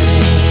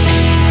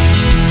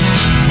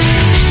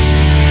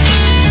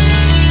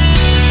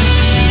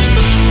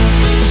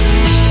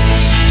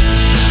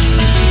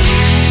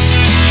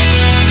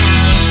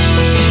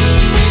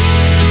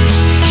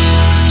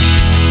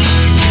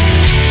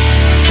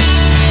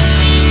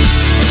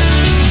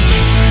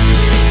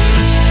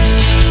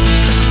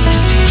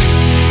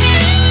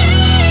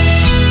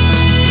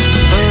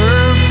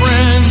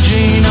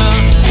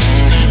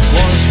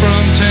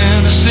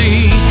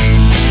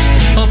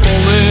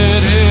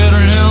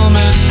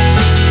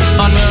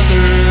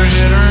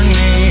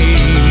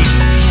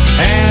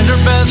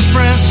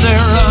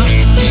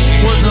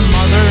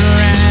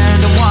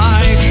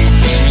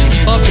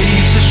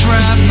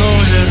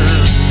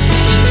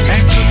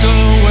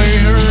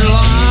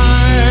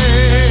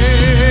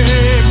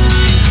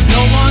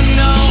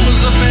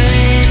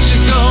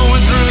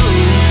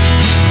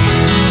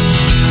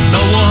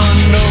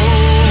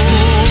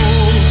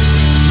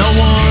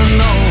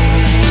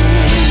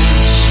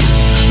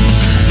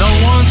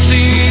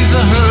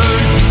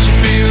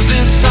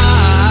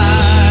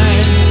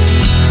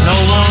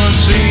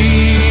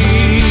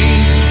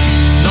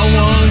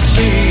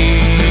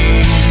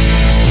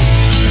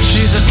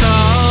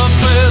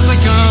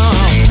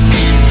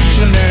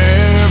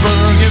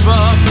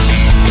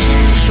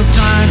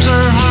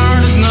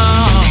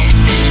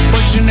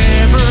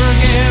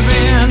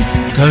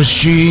 'cause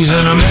she's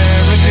an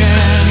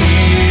American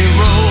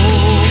hero.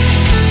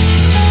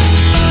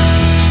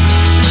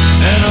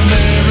 An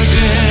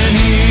American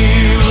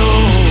hero.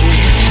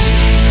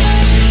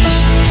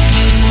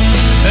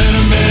 An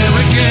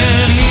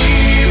American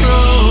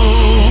hero.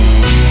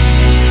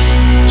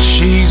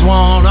 She's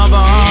one of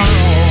our own.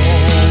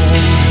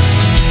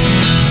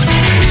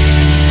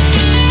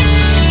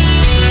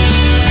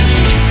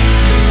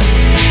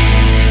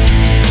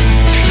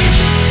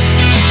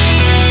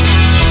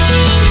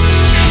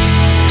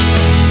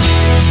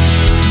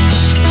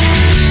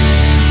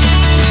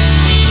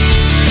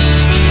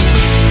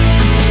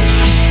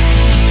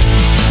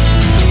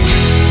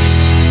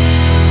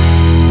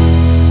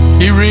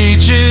 He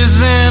reaches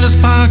in his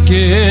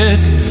pocket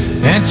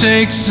and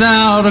takes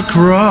out a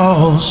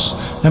cross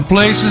and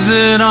places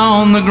it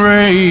on the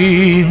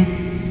grave.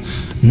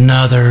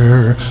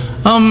 Another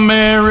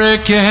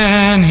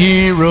American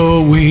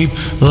hero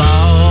we've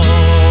lost.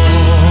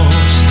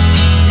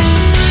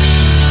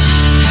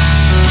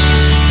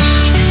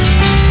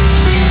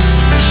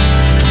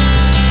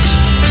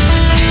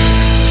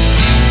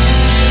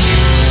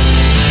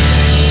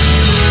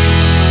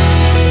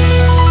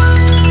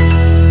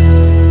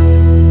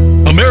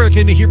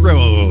 American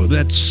Hero.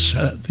 That's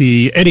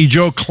the Eddie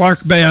Joe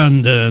Clark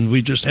Band, and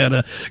we just had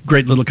a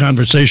great little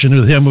conversation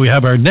with him. We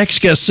have our next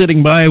guest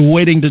sitting by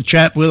waiting to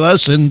chat with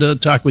us and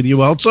talk with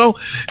you also,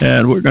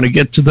 and we're going to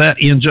get to that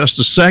in just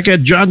a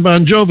second. John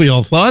Bon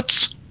Jovial, thoughts?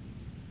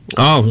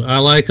 Oh, I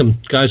like him.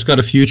 Guy's got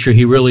a future.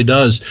 He really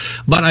does.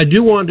 But I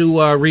do want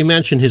to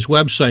re-mention his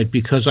website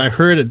because I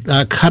heard it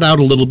cut out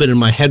a little bit in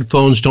my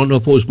headphones. Don't know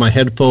if it was my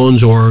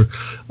headphones or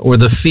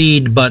the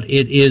feed, but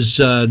it is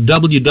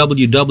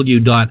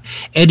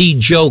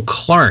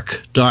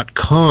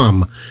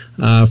www.eddiejoeclark.com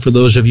for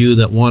those of you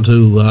that want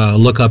to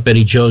look up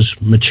Eddie Joe's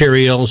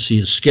material, see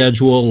his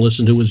schedule,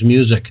 listen to his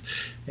music.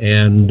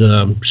 And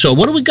so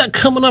what do we got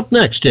coming up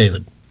next,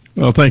 David?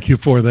 Well, thank you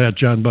for that,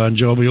 John Bon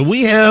Jovial.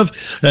 We have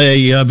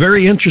a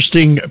very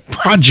interesting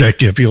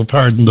project, if you'll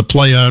pardon the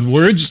play on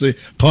words, the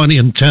pun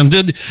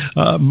intended.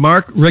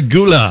 Mark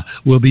Regula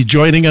will be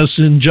joining us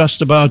in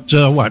just about,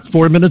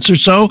 4 minutes or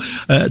so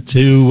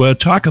to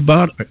talk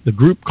about the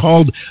group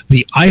called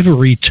the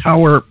Ivory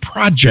Tower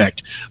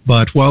Project.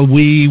 But while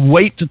we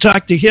wait to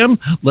talk to him,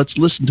 let's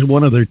listen to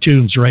one of their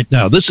tunes right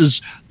now. This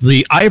is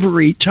the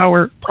Ivory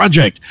Tower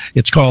Project.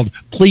 It's called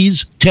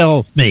Please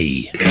Tell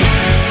Me.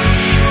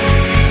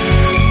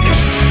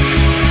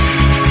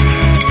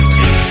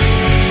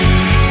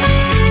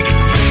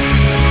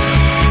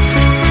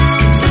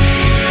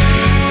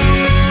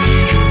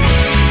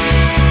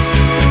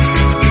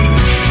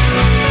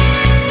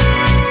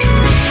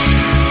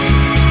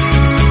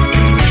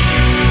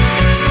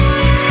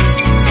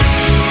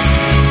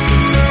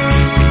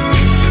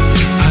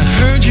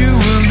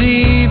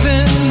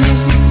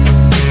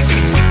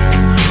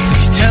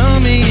 Please tell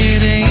me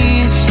it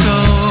ain't so.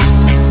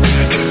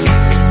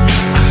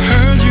 I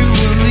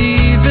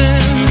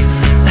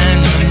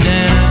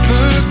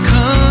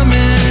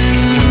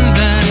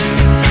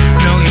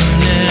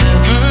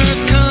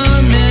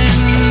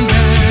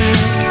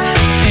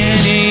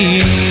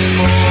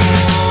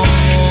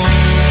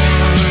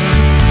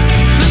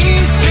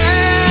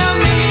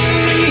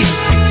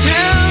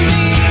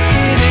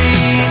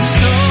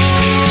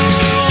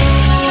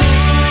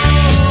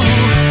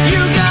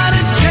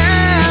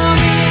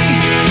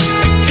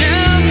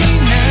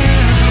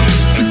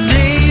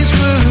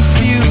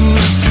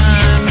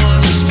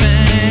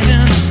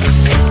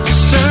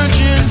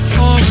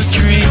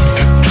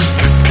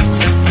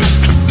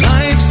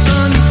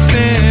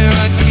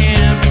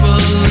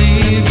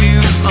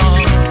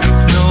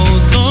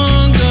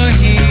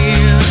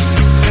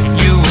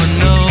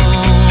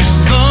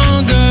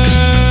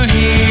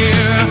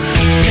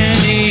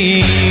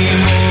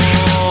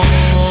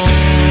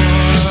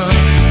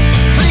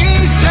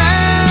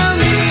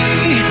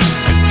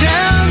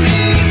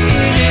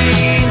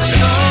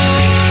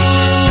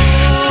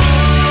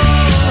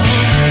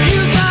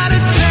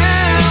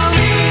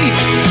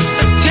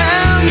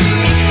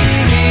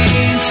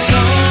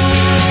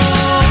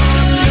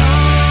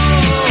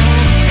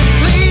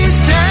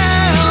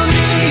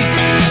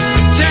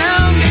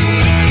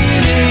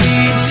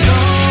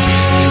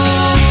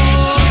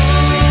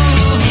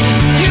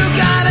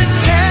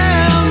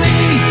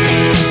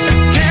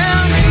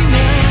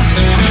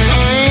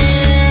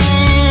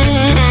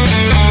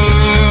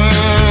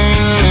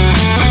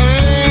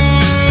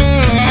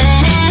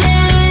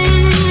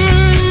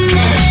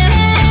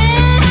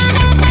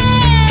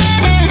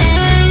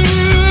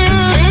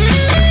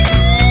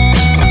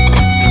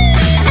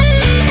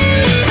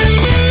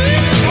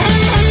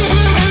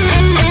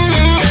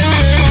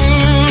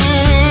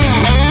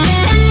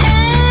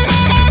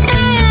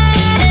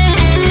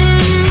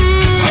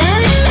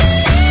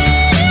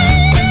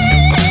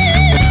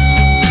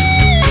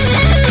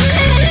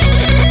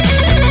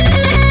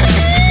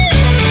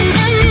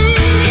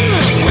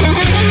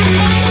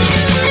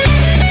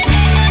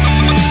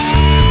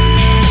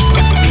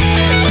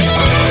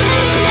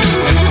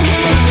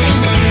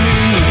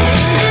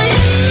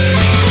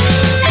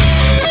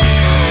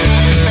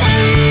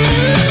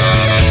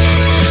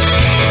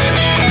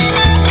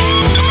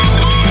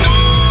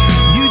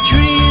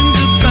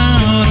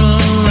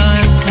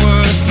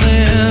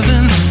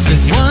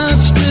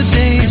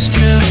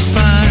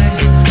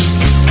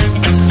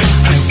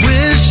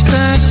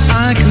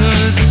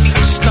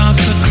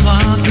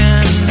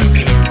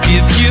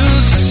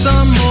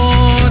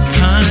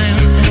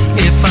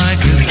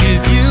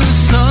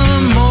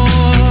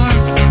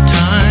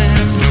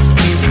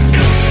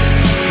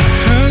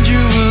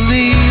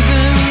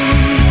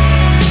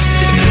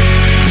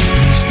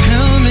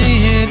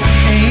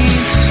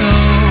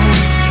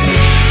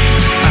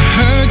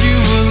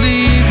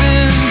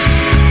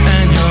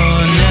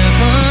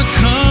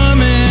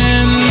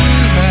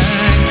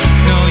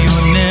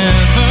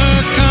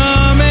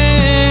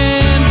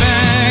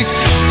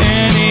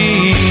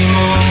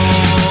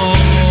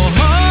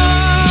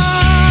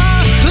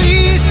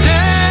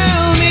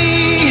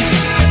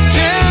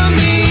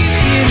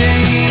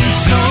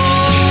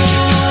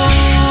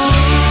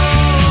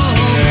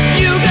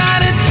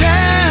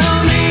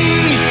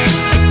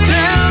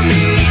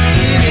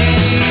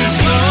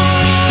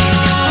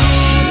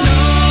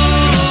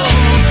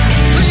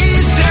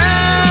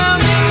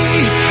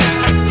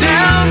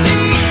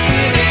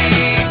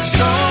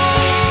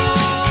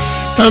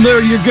And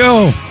there you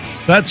go.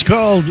 That's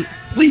called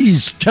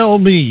Please Tell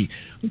Me.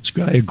 It's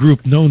by a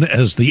group known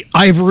as the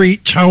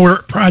Ivory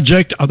Tower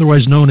Project,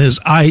 otherwise known as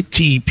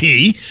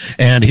ITP.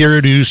 And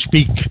here to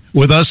speak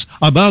with us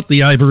about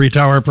the Ivory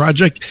Tower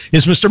Project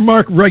is Mr.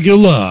 Mark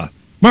Regula.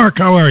 Mark,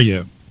 how are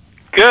you?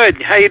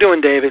 Good. How you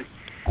doing, David?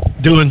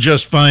 Doing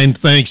just fine,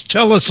 thanks.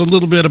 Tell us a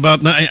little bit about...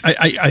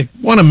 I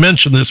want to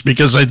mention this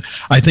because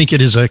I think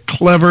it is a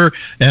clever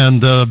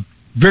and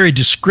very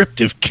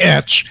descriptive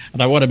catch,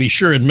 and I want to be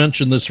sure and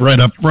mention this right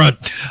up front.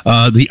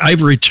 The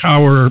Ivory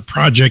Tower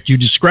Project, you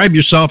describe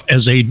yourself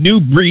as a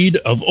new breed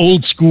of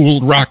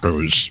old-school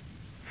rockers.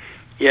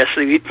 Yes,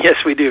 we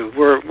do.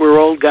 We're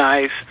old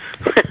guys,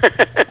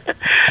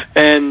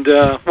 and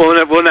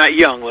we're not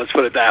young. Let's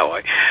put it that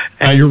way.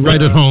 And, you're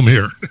right at home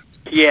here.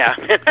 Yeah,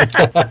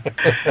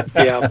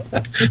 yeah.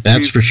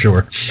 That's for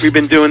sure. We've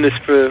been doing this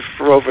for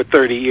over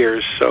 30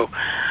 years, so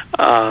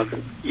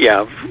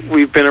yeah,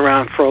 we've been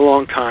around for a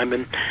long time,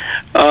 and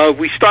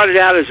we started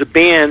out as a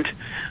band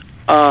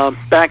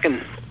back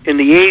in the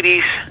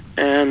 80s,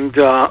 and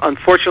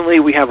unfortunately,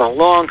 we have a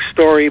long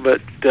story,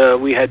 but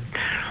we had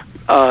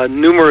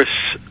numerous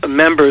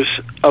members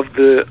of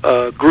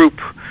the group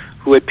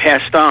who had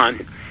passed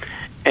on,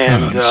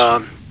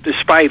 and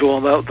despite all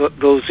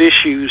those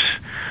issues,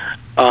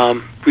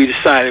 we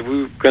decided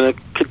we were going to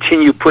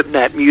continue putting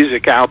that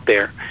music out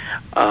there.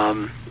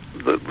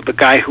 The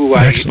guy who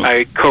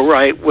I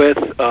co-write with,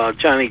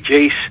 Johnny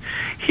Jace,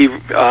 he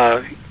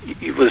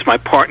was my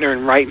partner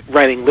in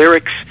writing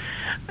lyrics,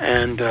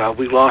 and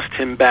we lost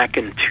him back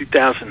in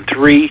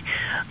 2003.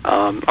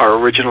 Our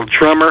original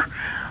drummer,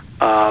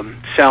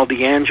 Sal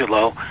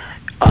D'Angelo,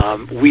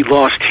 we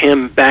lost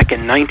him back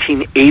in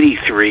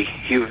 1983.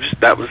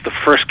 That was the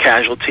first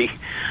casualty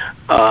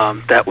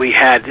that we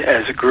had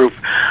as a group.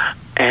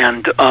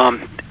 And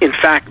in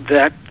fact,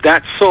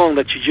 that song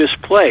that you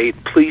just played,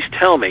 Please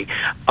Tell Me,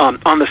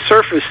 on the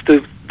surface,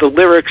 the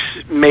lyrics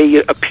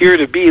may appear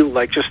to be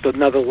like just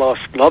another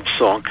lost love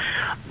song,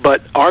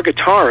 but our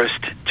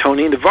guitarist,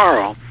 Tony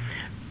Navarro,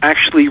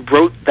 actually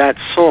wrote that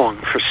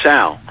song for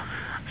Sal.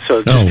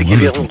 So just to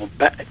give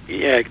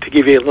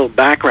you a little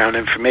background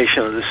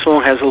information, the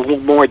song has a little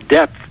more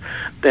depth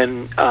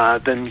than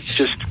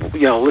just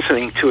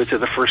listening to it for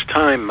the first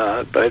time,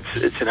 but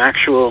it's an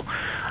actual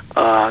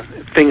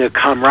thing of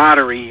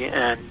camaraderie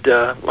and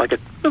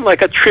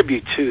like a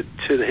tribute to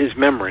his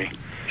memory.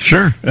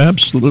 Sure,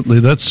 absolutely.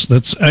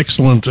 That's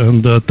excellent,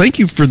 and thank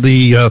you for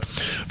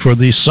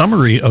the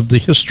summary of the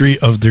history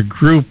of the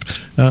group,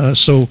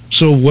 so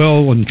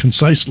well and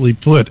concisely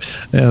put.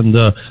 And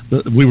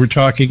we were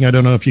talking. I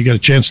don't know if you got a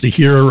chance to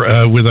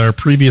hear with our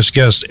previous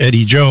guest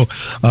Eddie Joe.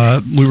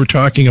 We were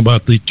talking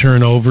about the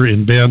turnover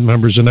in band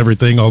members and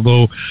everything.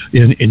 Although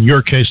in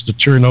your case, the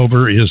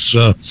turnover is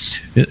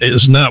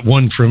not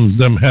one from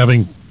them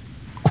having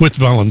quit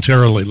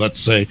voluntarily, let's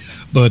say,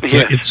 but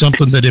it's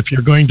something that if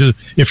you're going to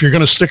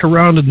stick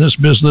around in this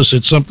business,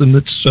 it's something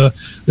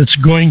that's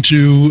going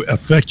to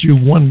affect you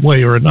one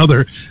way or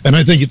another. And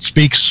I think it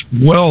speaks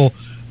well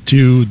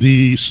to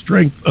the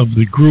strength of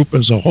the group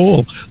as a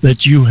whole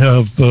that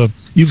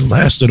you've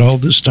lasted all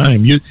this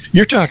time.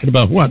 You're talking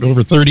about what,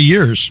 over 30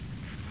 years?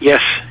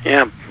 Yes,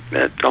 yeah,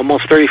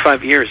 almost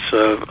 35 years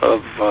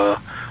of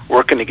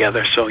working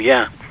together. So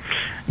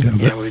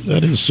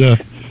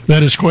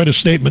that is quite a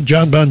statement.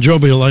 John Bon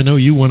Jovial, I know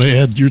you want to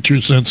add your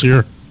 2 cents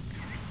here.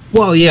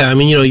 Well, yeah, I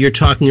mean, you're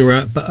talking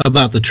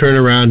about the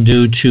turnaround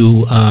due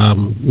to,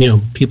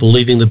 people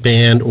leaving the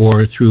band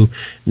or through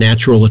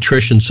natural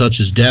attrition such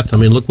as death. I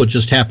mean, look what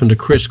just happened to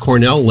Chris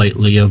Cornell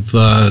lately of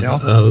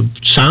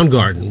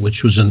Soundgarden,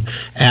 which was an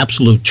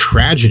absolute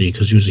tragedy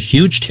because he was a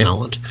huge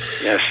talent.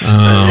 Yes,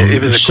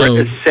 it was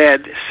a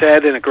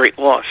sad and a great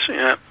loss,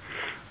 yeah.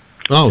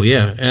 Oh,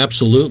 yeah,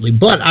 absolutely.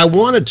 But I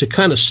wanted to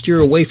kind of steer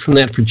away from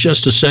that for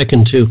just a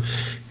second to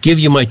give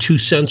you my 2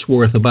 cents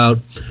worth about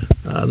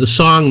the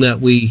song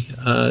that we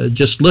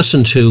just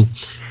listened to.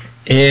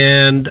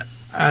 And,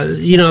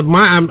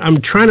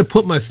 I'm trying to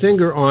put my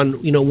finger on,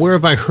 where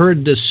have I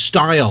heard this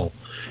style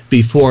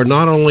before?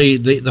 Not only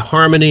the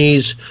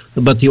harmonies,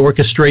 but the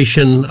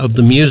orchestration of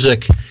the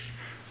music.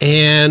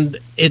 And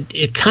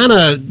it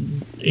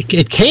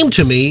came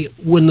to me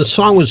when the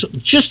song was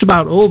just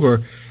about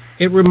over.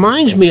 It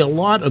reminds me a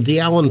lot of the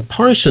Alan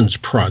Parsons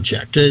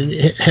Project.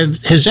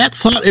 Has that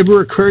thought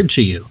ever occurred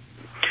to you?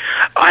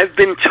 I've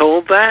been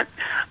told that.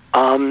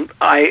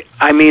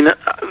 I mean,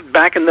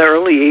 back in the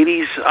early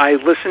 80s, I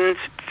listened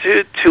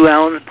to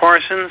Alan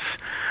Parsons,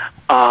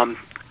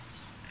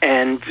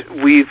 and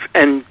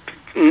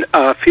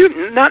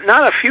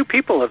a few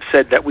people have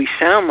said that we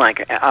sound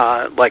like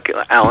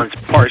Alan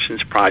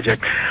Parsons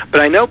Project. But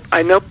I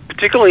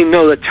particularly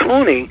know that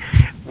Tony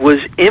was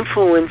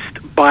influenced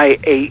by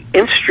a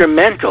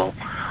instrumental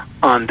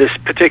on this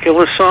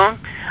particular song,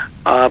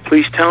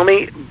 Please Tell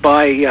Me,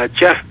 by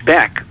Jeff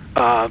Beck,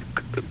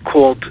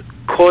 called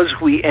 "'Cause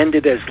We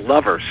Ended as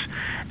Lovers,"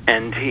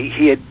 and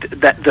he had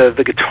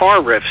the guitar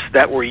riffs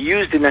that were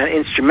used in that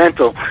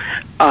instrumental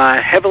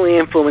heavily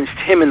influenced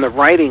him in the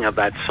writing of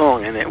that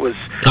song, and it was.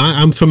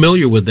 I'm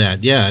familiar with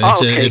that. Yeah,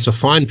 it's a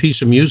fine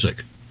piece of music.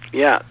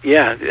 Yeah,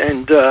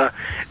 and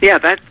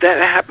that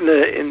happened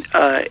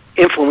to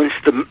influence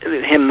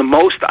him the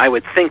most, I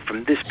would think,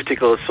 from this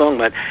particular song.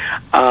 But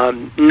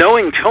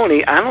knowing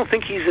Tony, I don't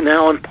think he's an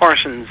Alan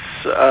Parsons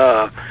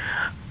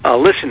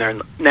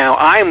listener. Now,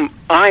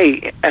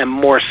 I am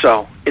more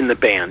so in the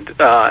band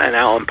an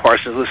Alan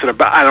Parsons listener,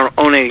 but I don't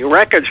own any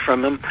records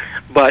from him.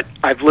 But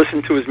I've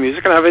listened to his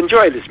music and I've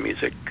enjoyed his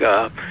music.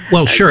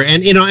 Well, sure,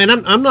 and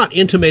I'm not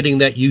intimating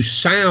that you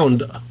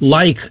sound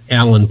like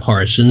Alan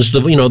Parsons.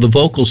 The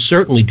vocals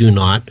certainly do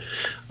not,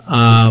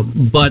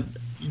 but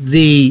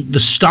the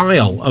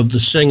style of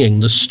the singing,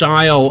 the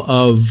style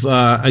of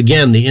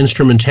again the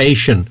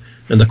instrumentation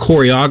and the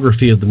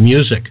choreography of the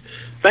music.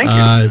 Thank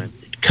you.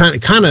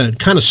 Kind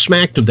of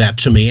smacked of that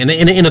to me, and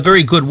in a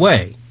very good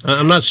way.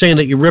 I'm not saying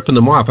that you're ripping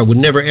them off. I would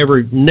never,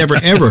 ever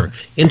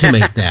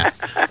intimate that.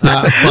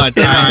 But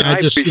I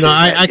just,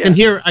 I can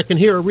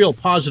hear a real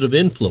positive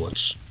influence.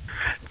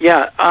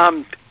 Yeah,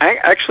 I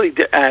actually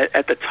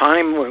at the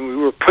time when we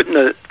were putting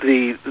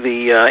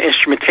the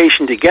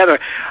instrumentation together,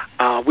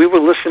 we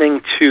were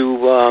listening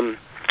to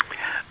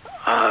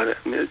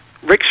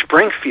Rick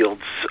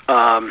Springfield's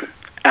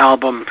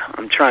album.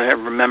 I'm trying to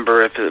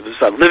remember if it was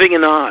Living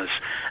in Oz.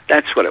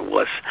 That's what it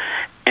was.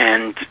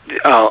 And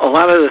a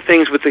lot of the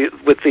things with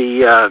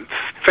the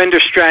Fender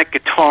Strat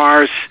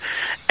guitars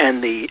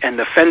and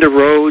the Fender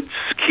Rhodes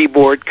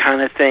keyboard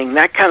kind of thing,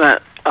 that kind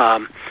of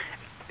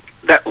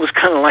that was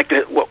kind of like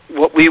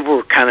what we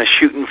were kind of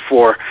shooting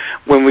for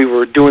when we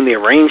were doing the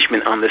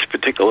arrangement on this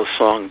particular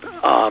song.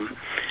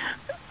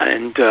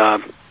 And I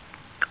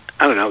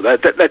don't know,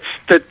 that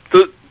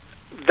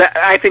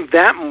I think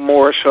that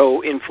more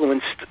so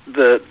influenced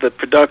the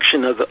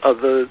production of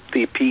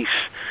the piece.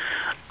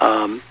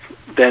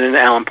 Than an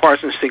Alan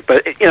Parsons thing,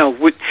 but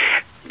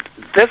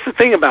that's the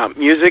thing about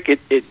music.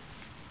 It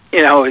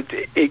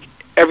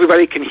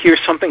everybody can hear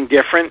something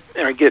different,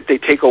 or they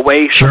take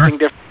away something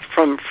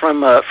different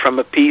from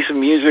a piece of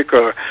music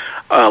or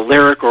a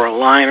lyric or a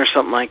line or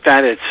something like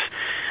that. It's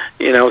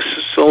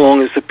so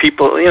long as the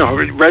people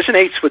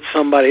resonates with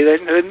somebody,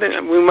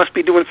 then we must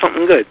be doing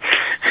something good.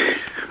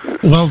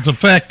 Well, the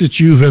fact that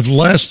you have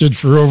lasted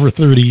for over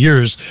 30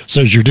 years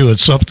says you're doing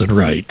something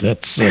right.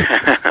 That's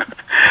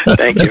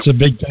that's a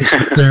big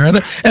testament there.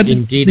 And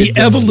indeed, the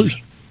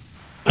evolution.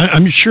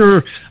 I'm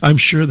sure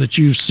that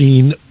you've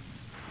seen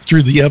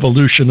through the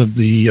evolution of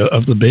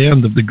the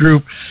band, of the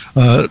group,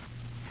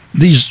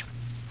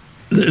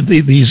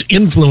 these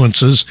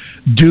influences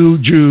do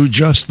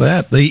just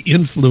that. They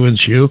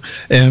influence you,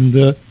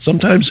 and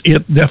sometimes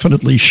it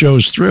definitely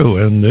shows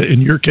through. And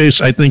in your case,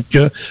 I think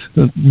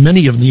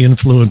many of the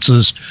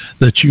influences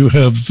that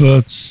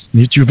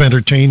you've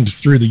entertained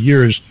through the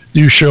years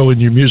do show in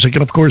your music.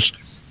 And of course,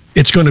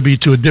 it's going to be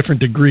to a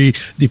different degree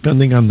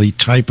depending on the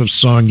type of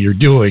song you're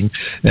doing.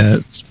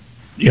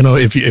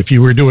 If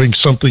you were doing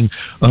something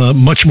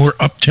much more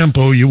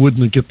up-tempo, you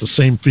wouldn't get the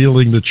same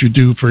feeling that you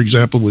do, for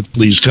example, with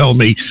Please Tell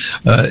Me.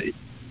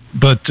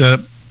 But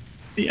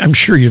I'm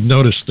sure you've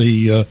noticed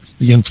the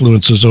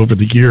influences over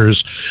the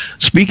years.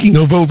 Speaking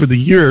of over the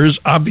years,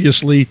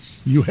 obviously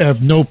you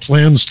have no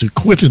plans to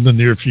quit in the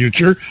near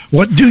future.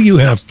 What do you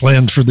have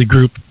planned for the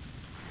group?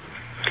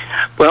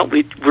 Well,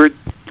 we're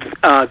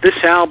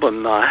this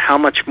album, How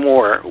Much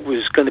More,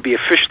 was going to be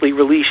officially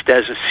released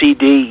as a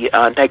CD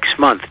next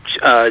month.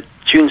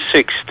 June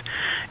 6th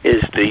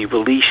is the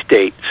release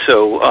date.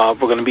 So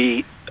we're going to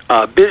be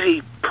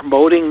busy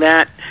promoting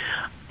that.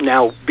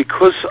 Now,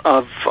 because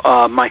of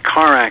my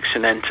car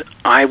accident,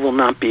 I will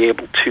not be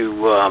able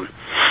to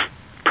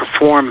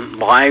perform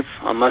live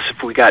unless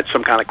if we got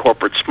some kind of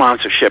corporate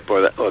sponsorship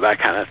or that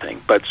kind of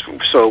thing. But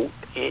so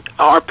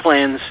our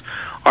plans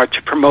are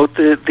to promote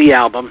the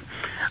album.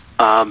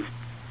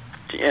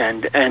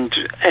 And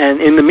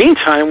in the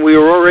meantime, we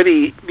are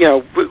already,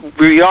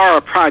 we are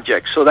a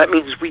project, so that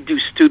means we do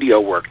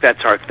studio work. That's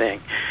our thing.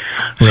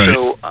 Right.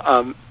 So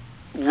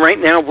right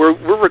now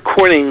we're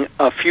recording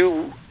a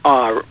few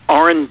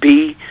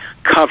R&B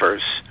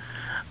covers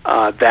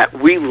that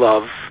we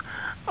love,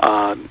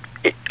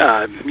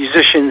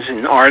 musicians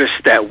and artists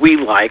that we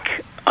like,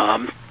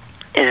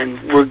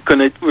 and we're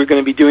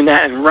gonna be doing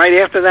that. And right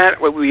after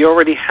that, we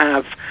already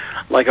have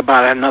like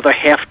about another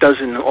half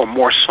dozen or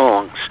more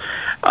songs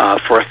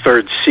for a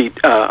third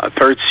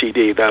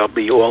CD that'll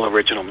be all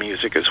original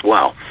music as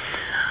well.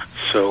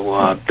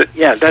 So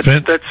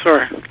that's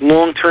our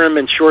long-term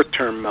and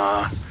short-term.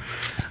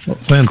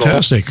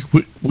 Fantastic.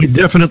 We'd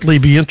definitely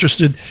be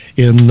interested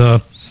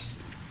in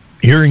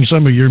hearing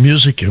some of your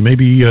music, and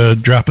maybe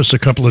drop us a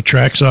couple of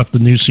tracks off the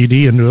new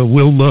CD, and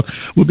we'll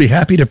be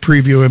happy to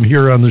preview them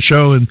here on the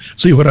show and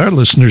see what our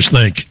listeners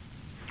think.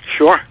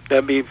 Sure,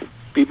 that'd be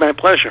my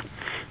pleasure.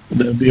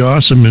 That'd be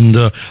awesome.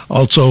 And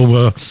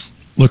also,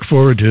 look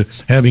forward to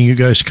having you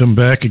guys come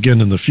back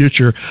again in the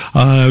future.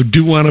 I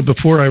do want to,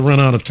 before I run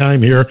out of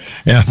time here,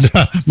 and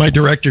my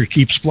director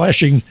keeps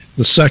flashing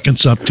the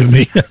seconds up to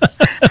me.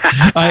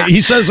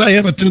 He says I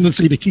have a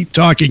tendency to keep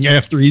talking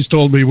after he's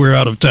told me we're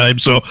out of time,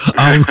 so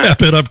I'll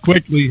wrap it up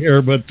quickly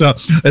here. But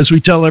as we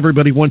tell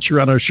everybody, once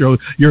you're on our show,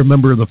 you're a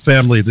member of the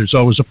family. There's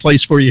always a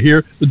place for you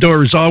here. The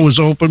door is always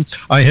open.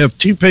 I have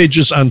 2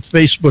 pages on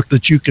Facebook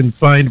that you can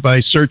find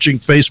by searching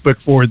Facebook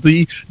for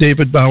The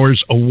David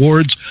Bowers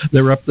Awards.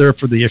 They're up there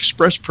for the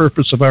express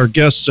purpose of our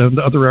guests and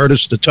other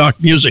artists to talk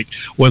music,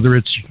 whether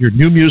it's your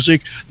new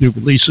music, new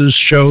releases,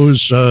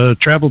 shows,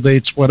 travel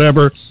dates,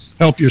 whatever.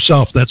 Help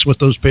yourself. That's what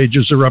those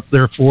pages are up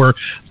there for.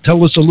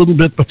 Tell us a little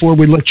bit before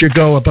we let you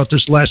go about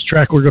this last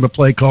track we're going to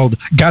play called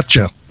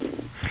Gotcha.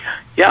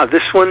 Yeah,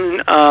 this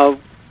one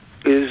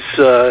is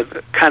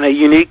kind of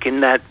unique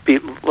in that,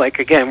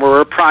 again,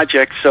 we're a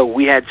project, so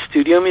we had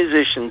studio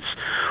musicians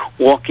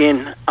walk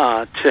in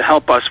to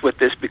help us with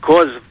this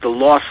because of the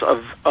loss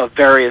of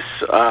various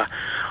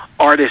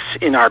artists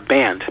in our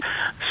band.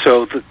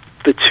 So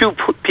the 2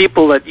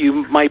 people that you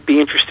might be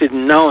interested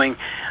in knowing,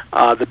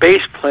 the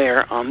bass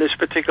player on this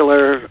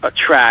particular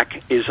track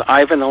is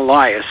Ivan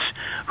Elias,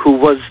 who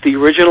was the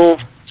original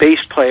bass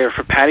player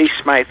for Patti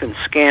Smythe and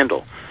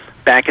Scandal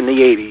back in the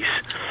 80s.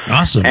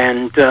 Awesome.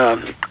 And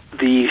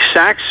the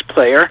sax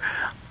player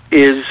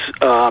is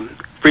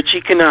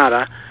Richie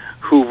Canada,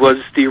 who was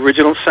the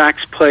original sax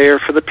player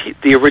for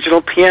the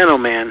original Piano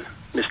Man,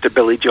 Mr.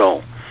 Billy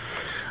Joel.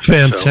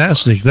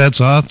 Fantastic.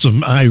 That's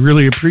awesome. I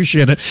really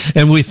appreciate it.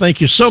 And we thank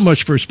you so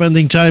much for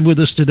spending time with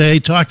us today,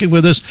 talking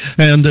with us,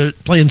 and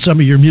playing some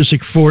of your music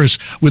for us.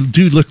 We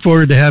do look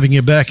forward to having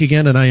you back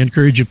again, and I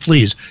encourage you,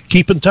 please,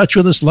 keep in touch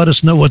with us. Let us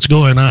know what's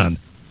going on.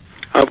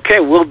 Okay,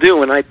 will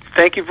do. And I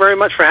thank you very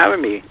much for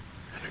having me.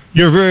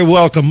 You're very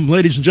welcome.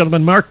 Ladies and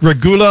gentlemen, Mark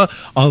Regula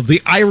of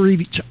the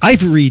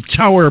Ivory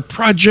Tower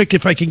Project.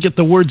 If I can get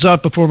the words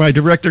out before my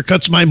director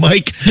cuts my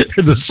mic,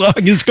 the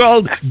song is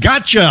called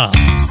Gotcha.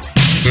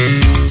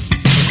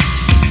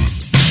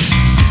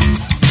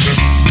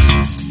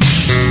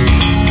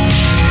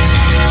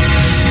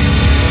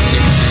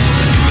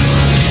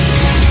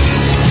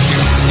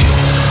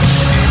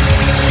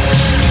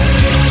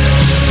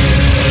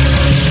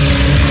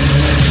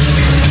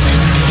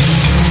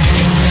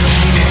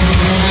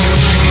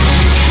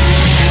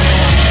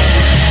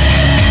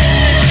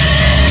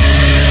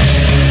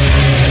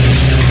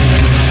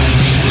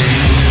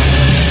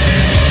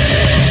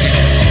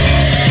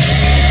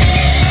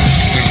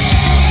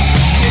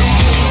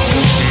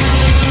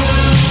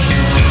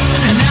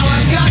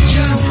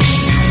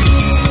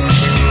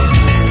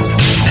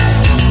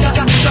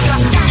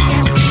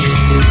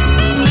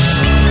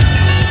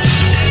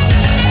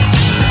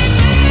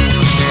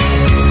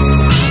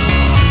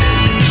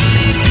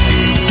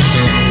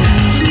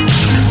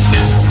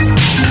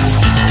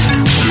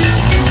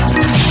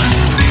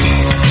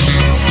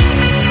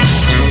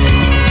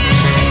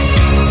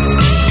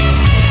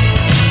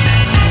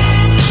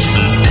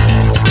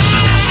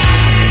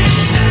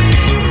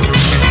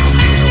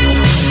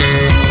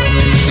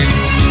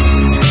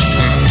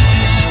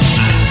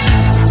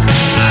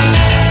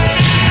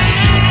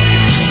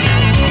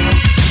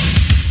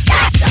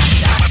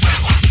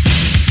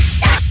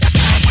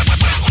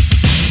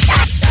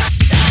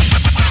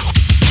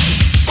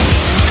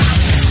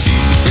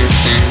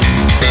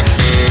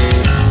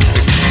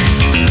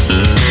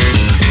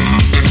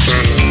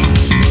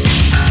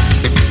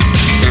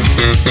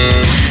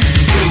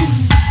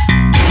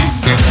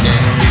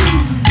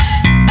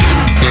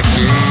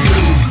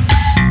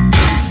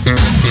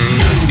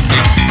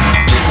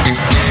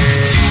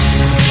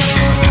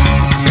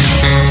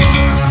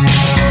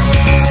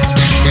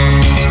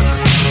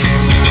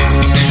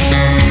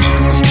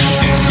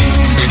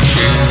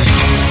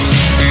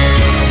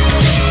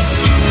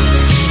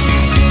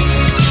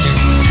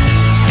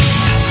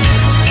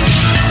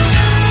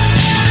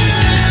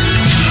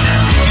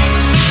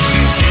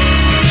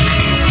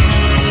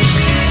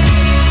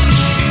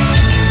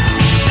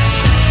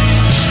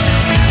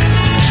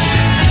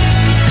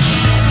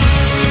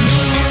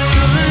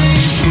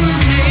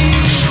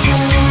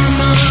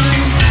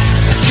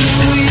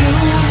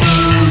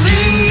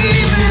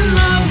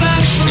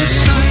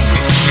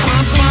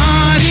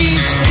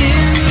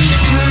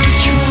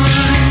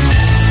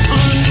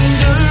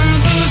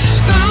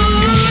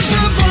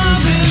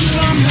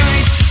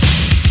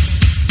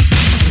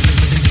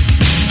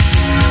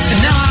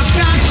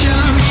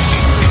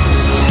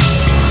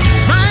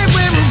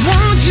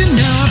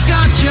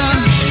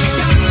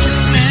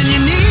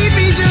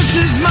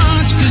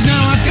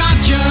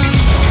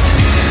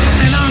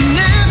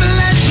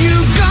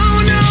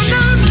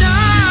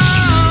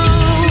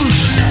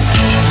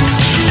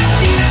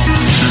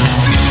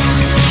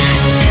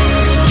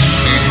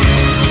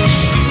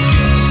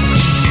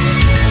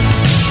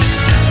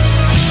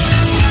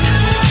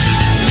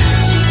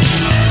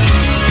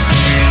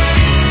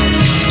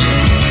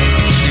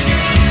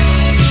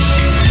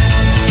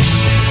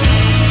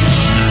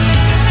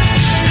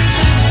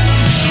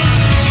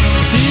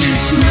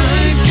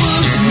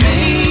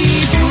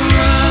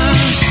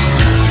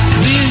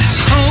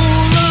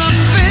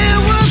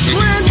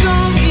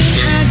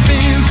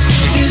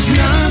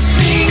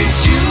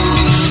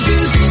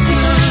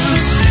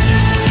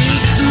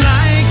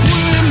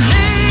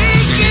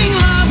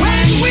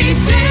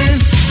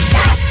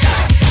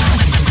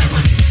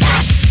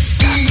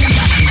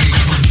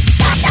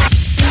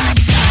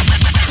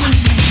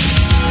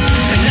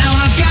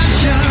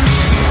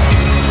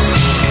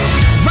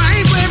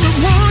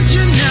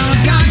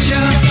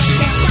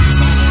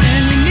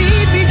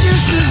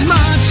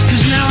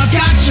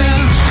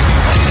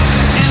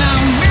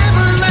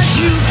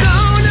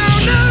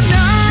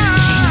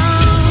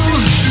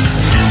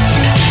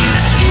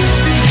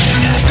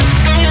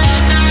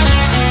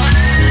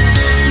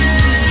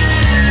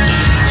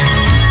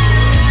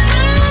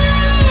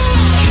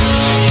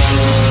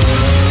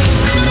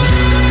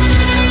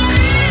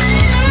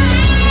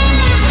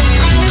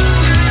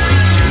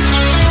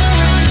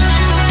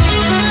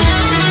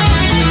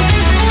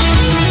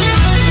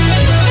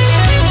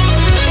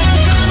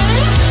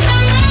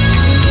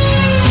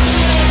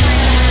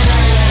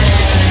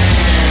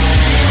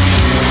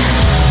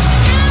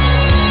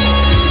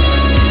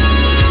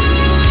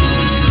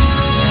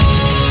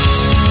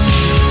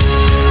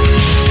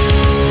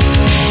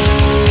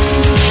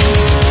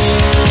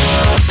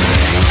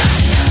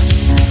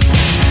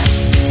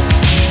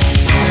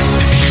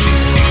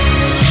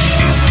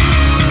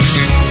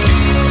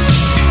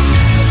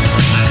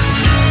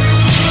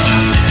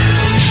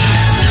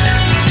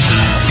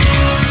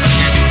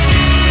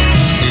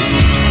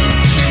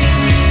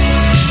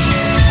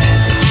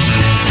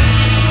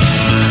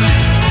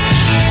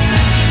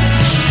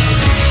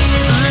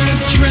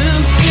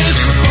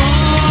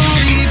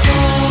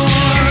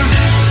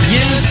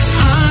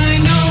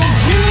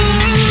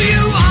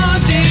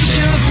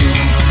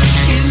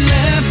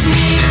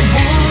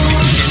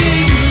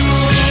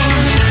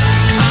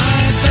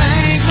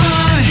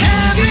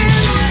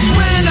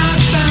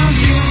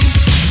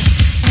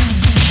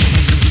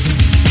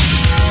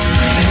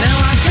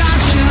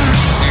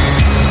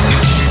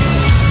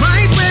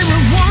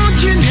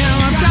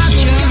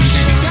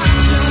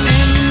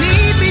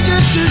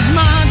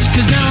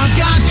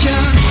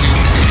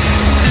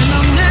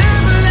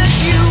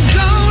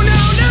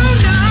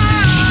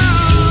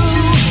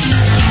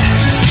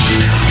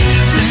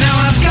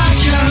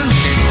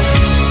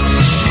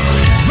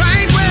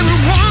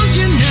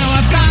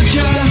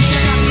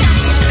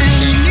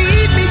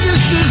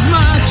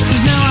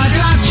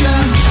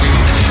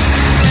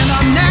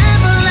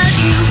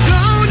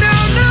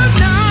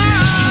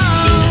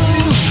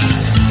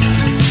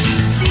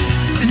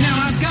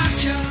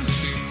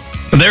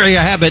 There you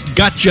have it.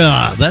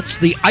 Gotcha. That's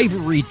the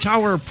Ivory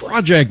Tower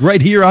Project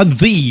right here on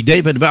the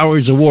David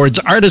Bowers Awards.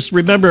 Artists,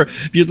 remember,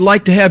 if you'd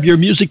like to have your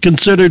music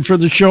considered for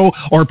the show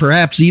or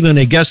perhaps even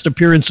a guest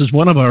appearance as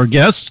one of our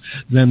guests,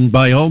 then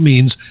by all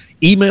means,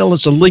 email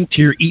us a link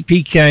to your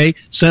EPK.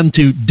 Send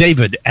to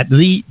David at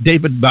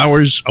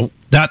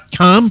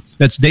TheDavidBowers.com.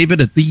 That's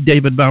David at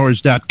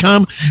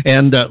TheDavidBowers.com.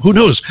 And who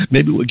knows,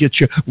 maybe we'll get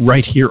you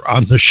right here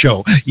on the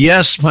show.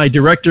 Yes, my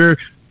director,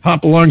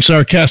 Hopalong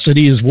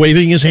Sarcassity, is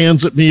waving his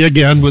hands at me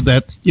again with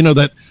that,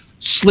 that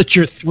slit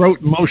your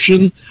throat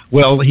motion.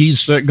 Well, he's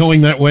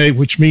going that way,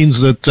 which means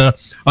that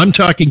I'm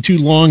talking too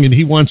long and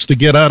he wants to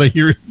get out of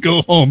here and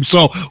go home.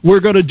 So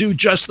we're going to do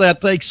just that.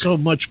 Thanks so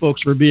much,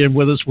 folks, for being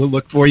with us. We'll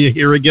look for you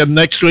here again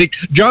next week.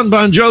 John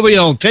Bon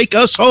Jovial, take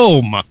us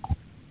home.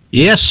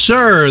 Yes,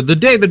 sir. The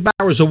David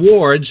Bowers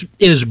Awards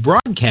is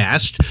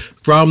broadcast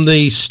from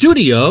the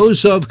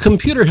studios of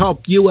Computer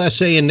Help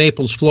USA in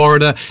Naples,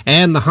 Florida,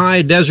 and the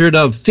high desert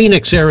of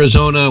Phoenix,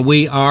 Arizona.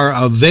 We are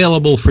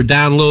available for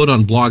download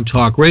on Blog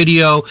Talk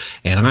Radio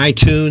and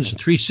iTunes, and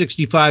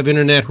 365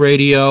 Internet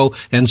Radio,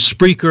 and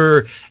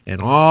Spreaker,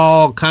 and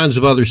all kinds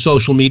of other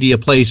social media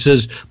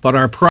places. But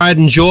our pride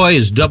and joy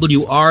is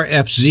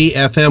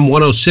WRFZ-FM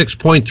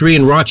 106.3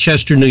 in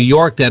Rochester, New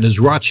York. That is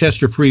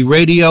Rochester Free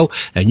Radio,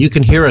 and you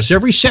can hear us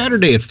every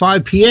Saturday at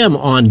 5 p.m.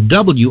 on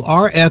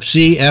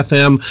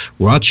WRFZ-FM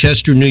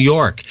Rochester, New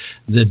York.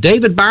 The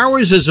David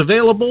Bowers is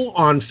available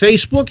on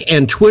Facebook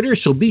and Twitter,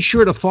 so be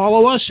sure to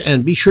follow us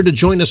and be sure to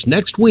join us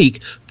next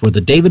week for the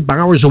David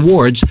Bowers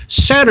Awards,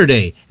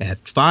 Saturday at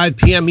 5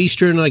 p.m.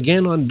 Eastern,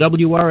 again on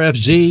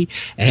WRFZ,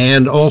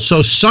 and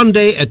also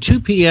Sunday at 2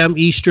 p.m.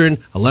 Eastern,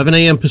 11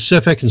 a.m.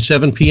 Pacific, and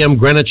 7 p.m.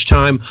 Greenwich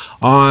time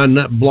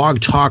on Blog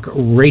Talk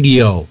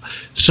Radio.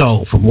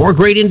 So for more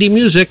great indie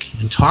music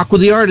and talk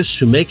with the artists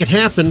who make it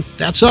happen,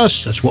 that's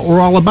us. That's what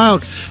we're all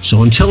about.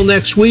 So until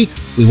next week,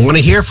 we want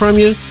to hear from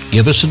you.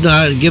 Give us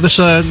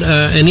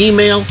an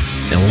email,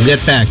 and we'll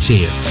get back to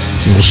you.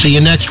 And we'll see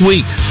you next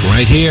week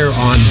right here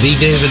on the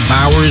David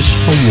Bowers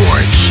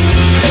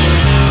Awards.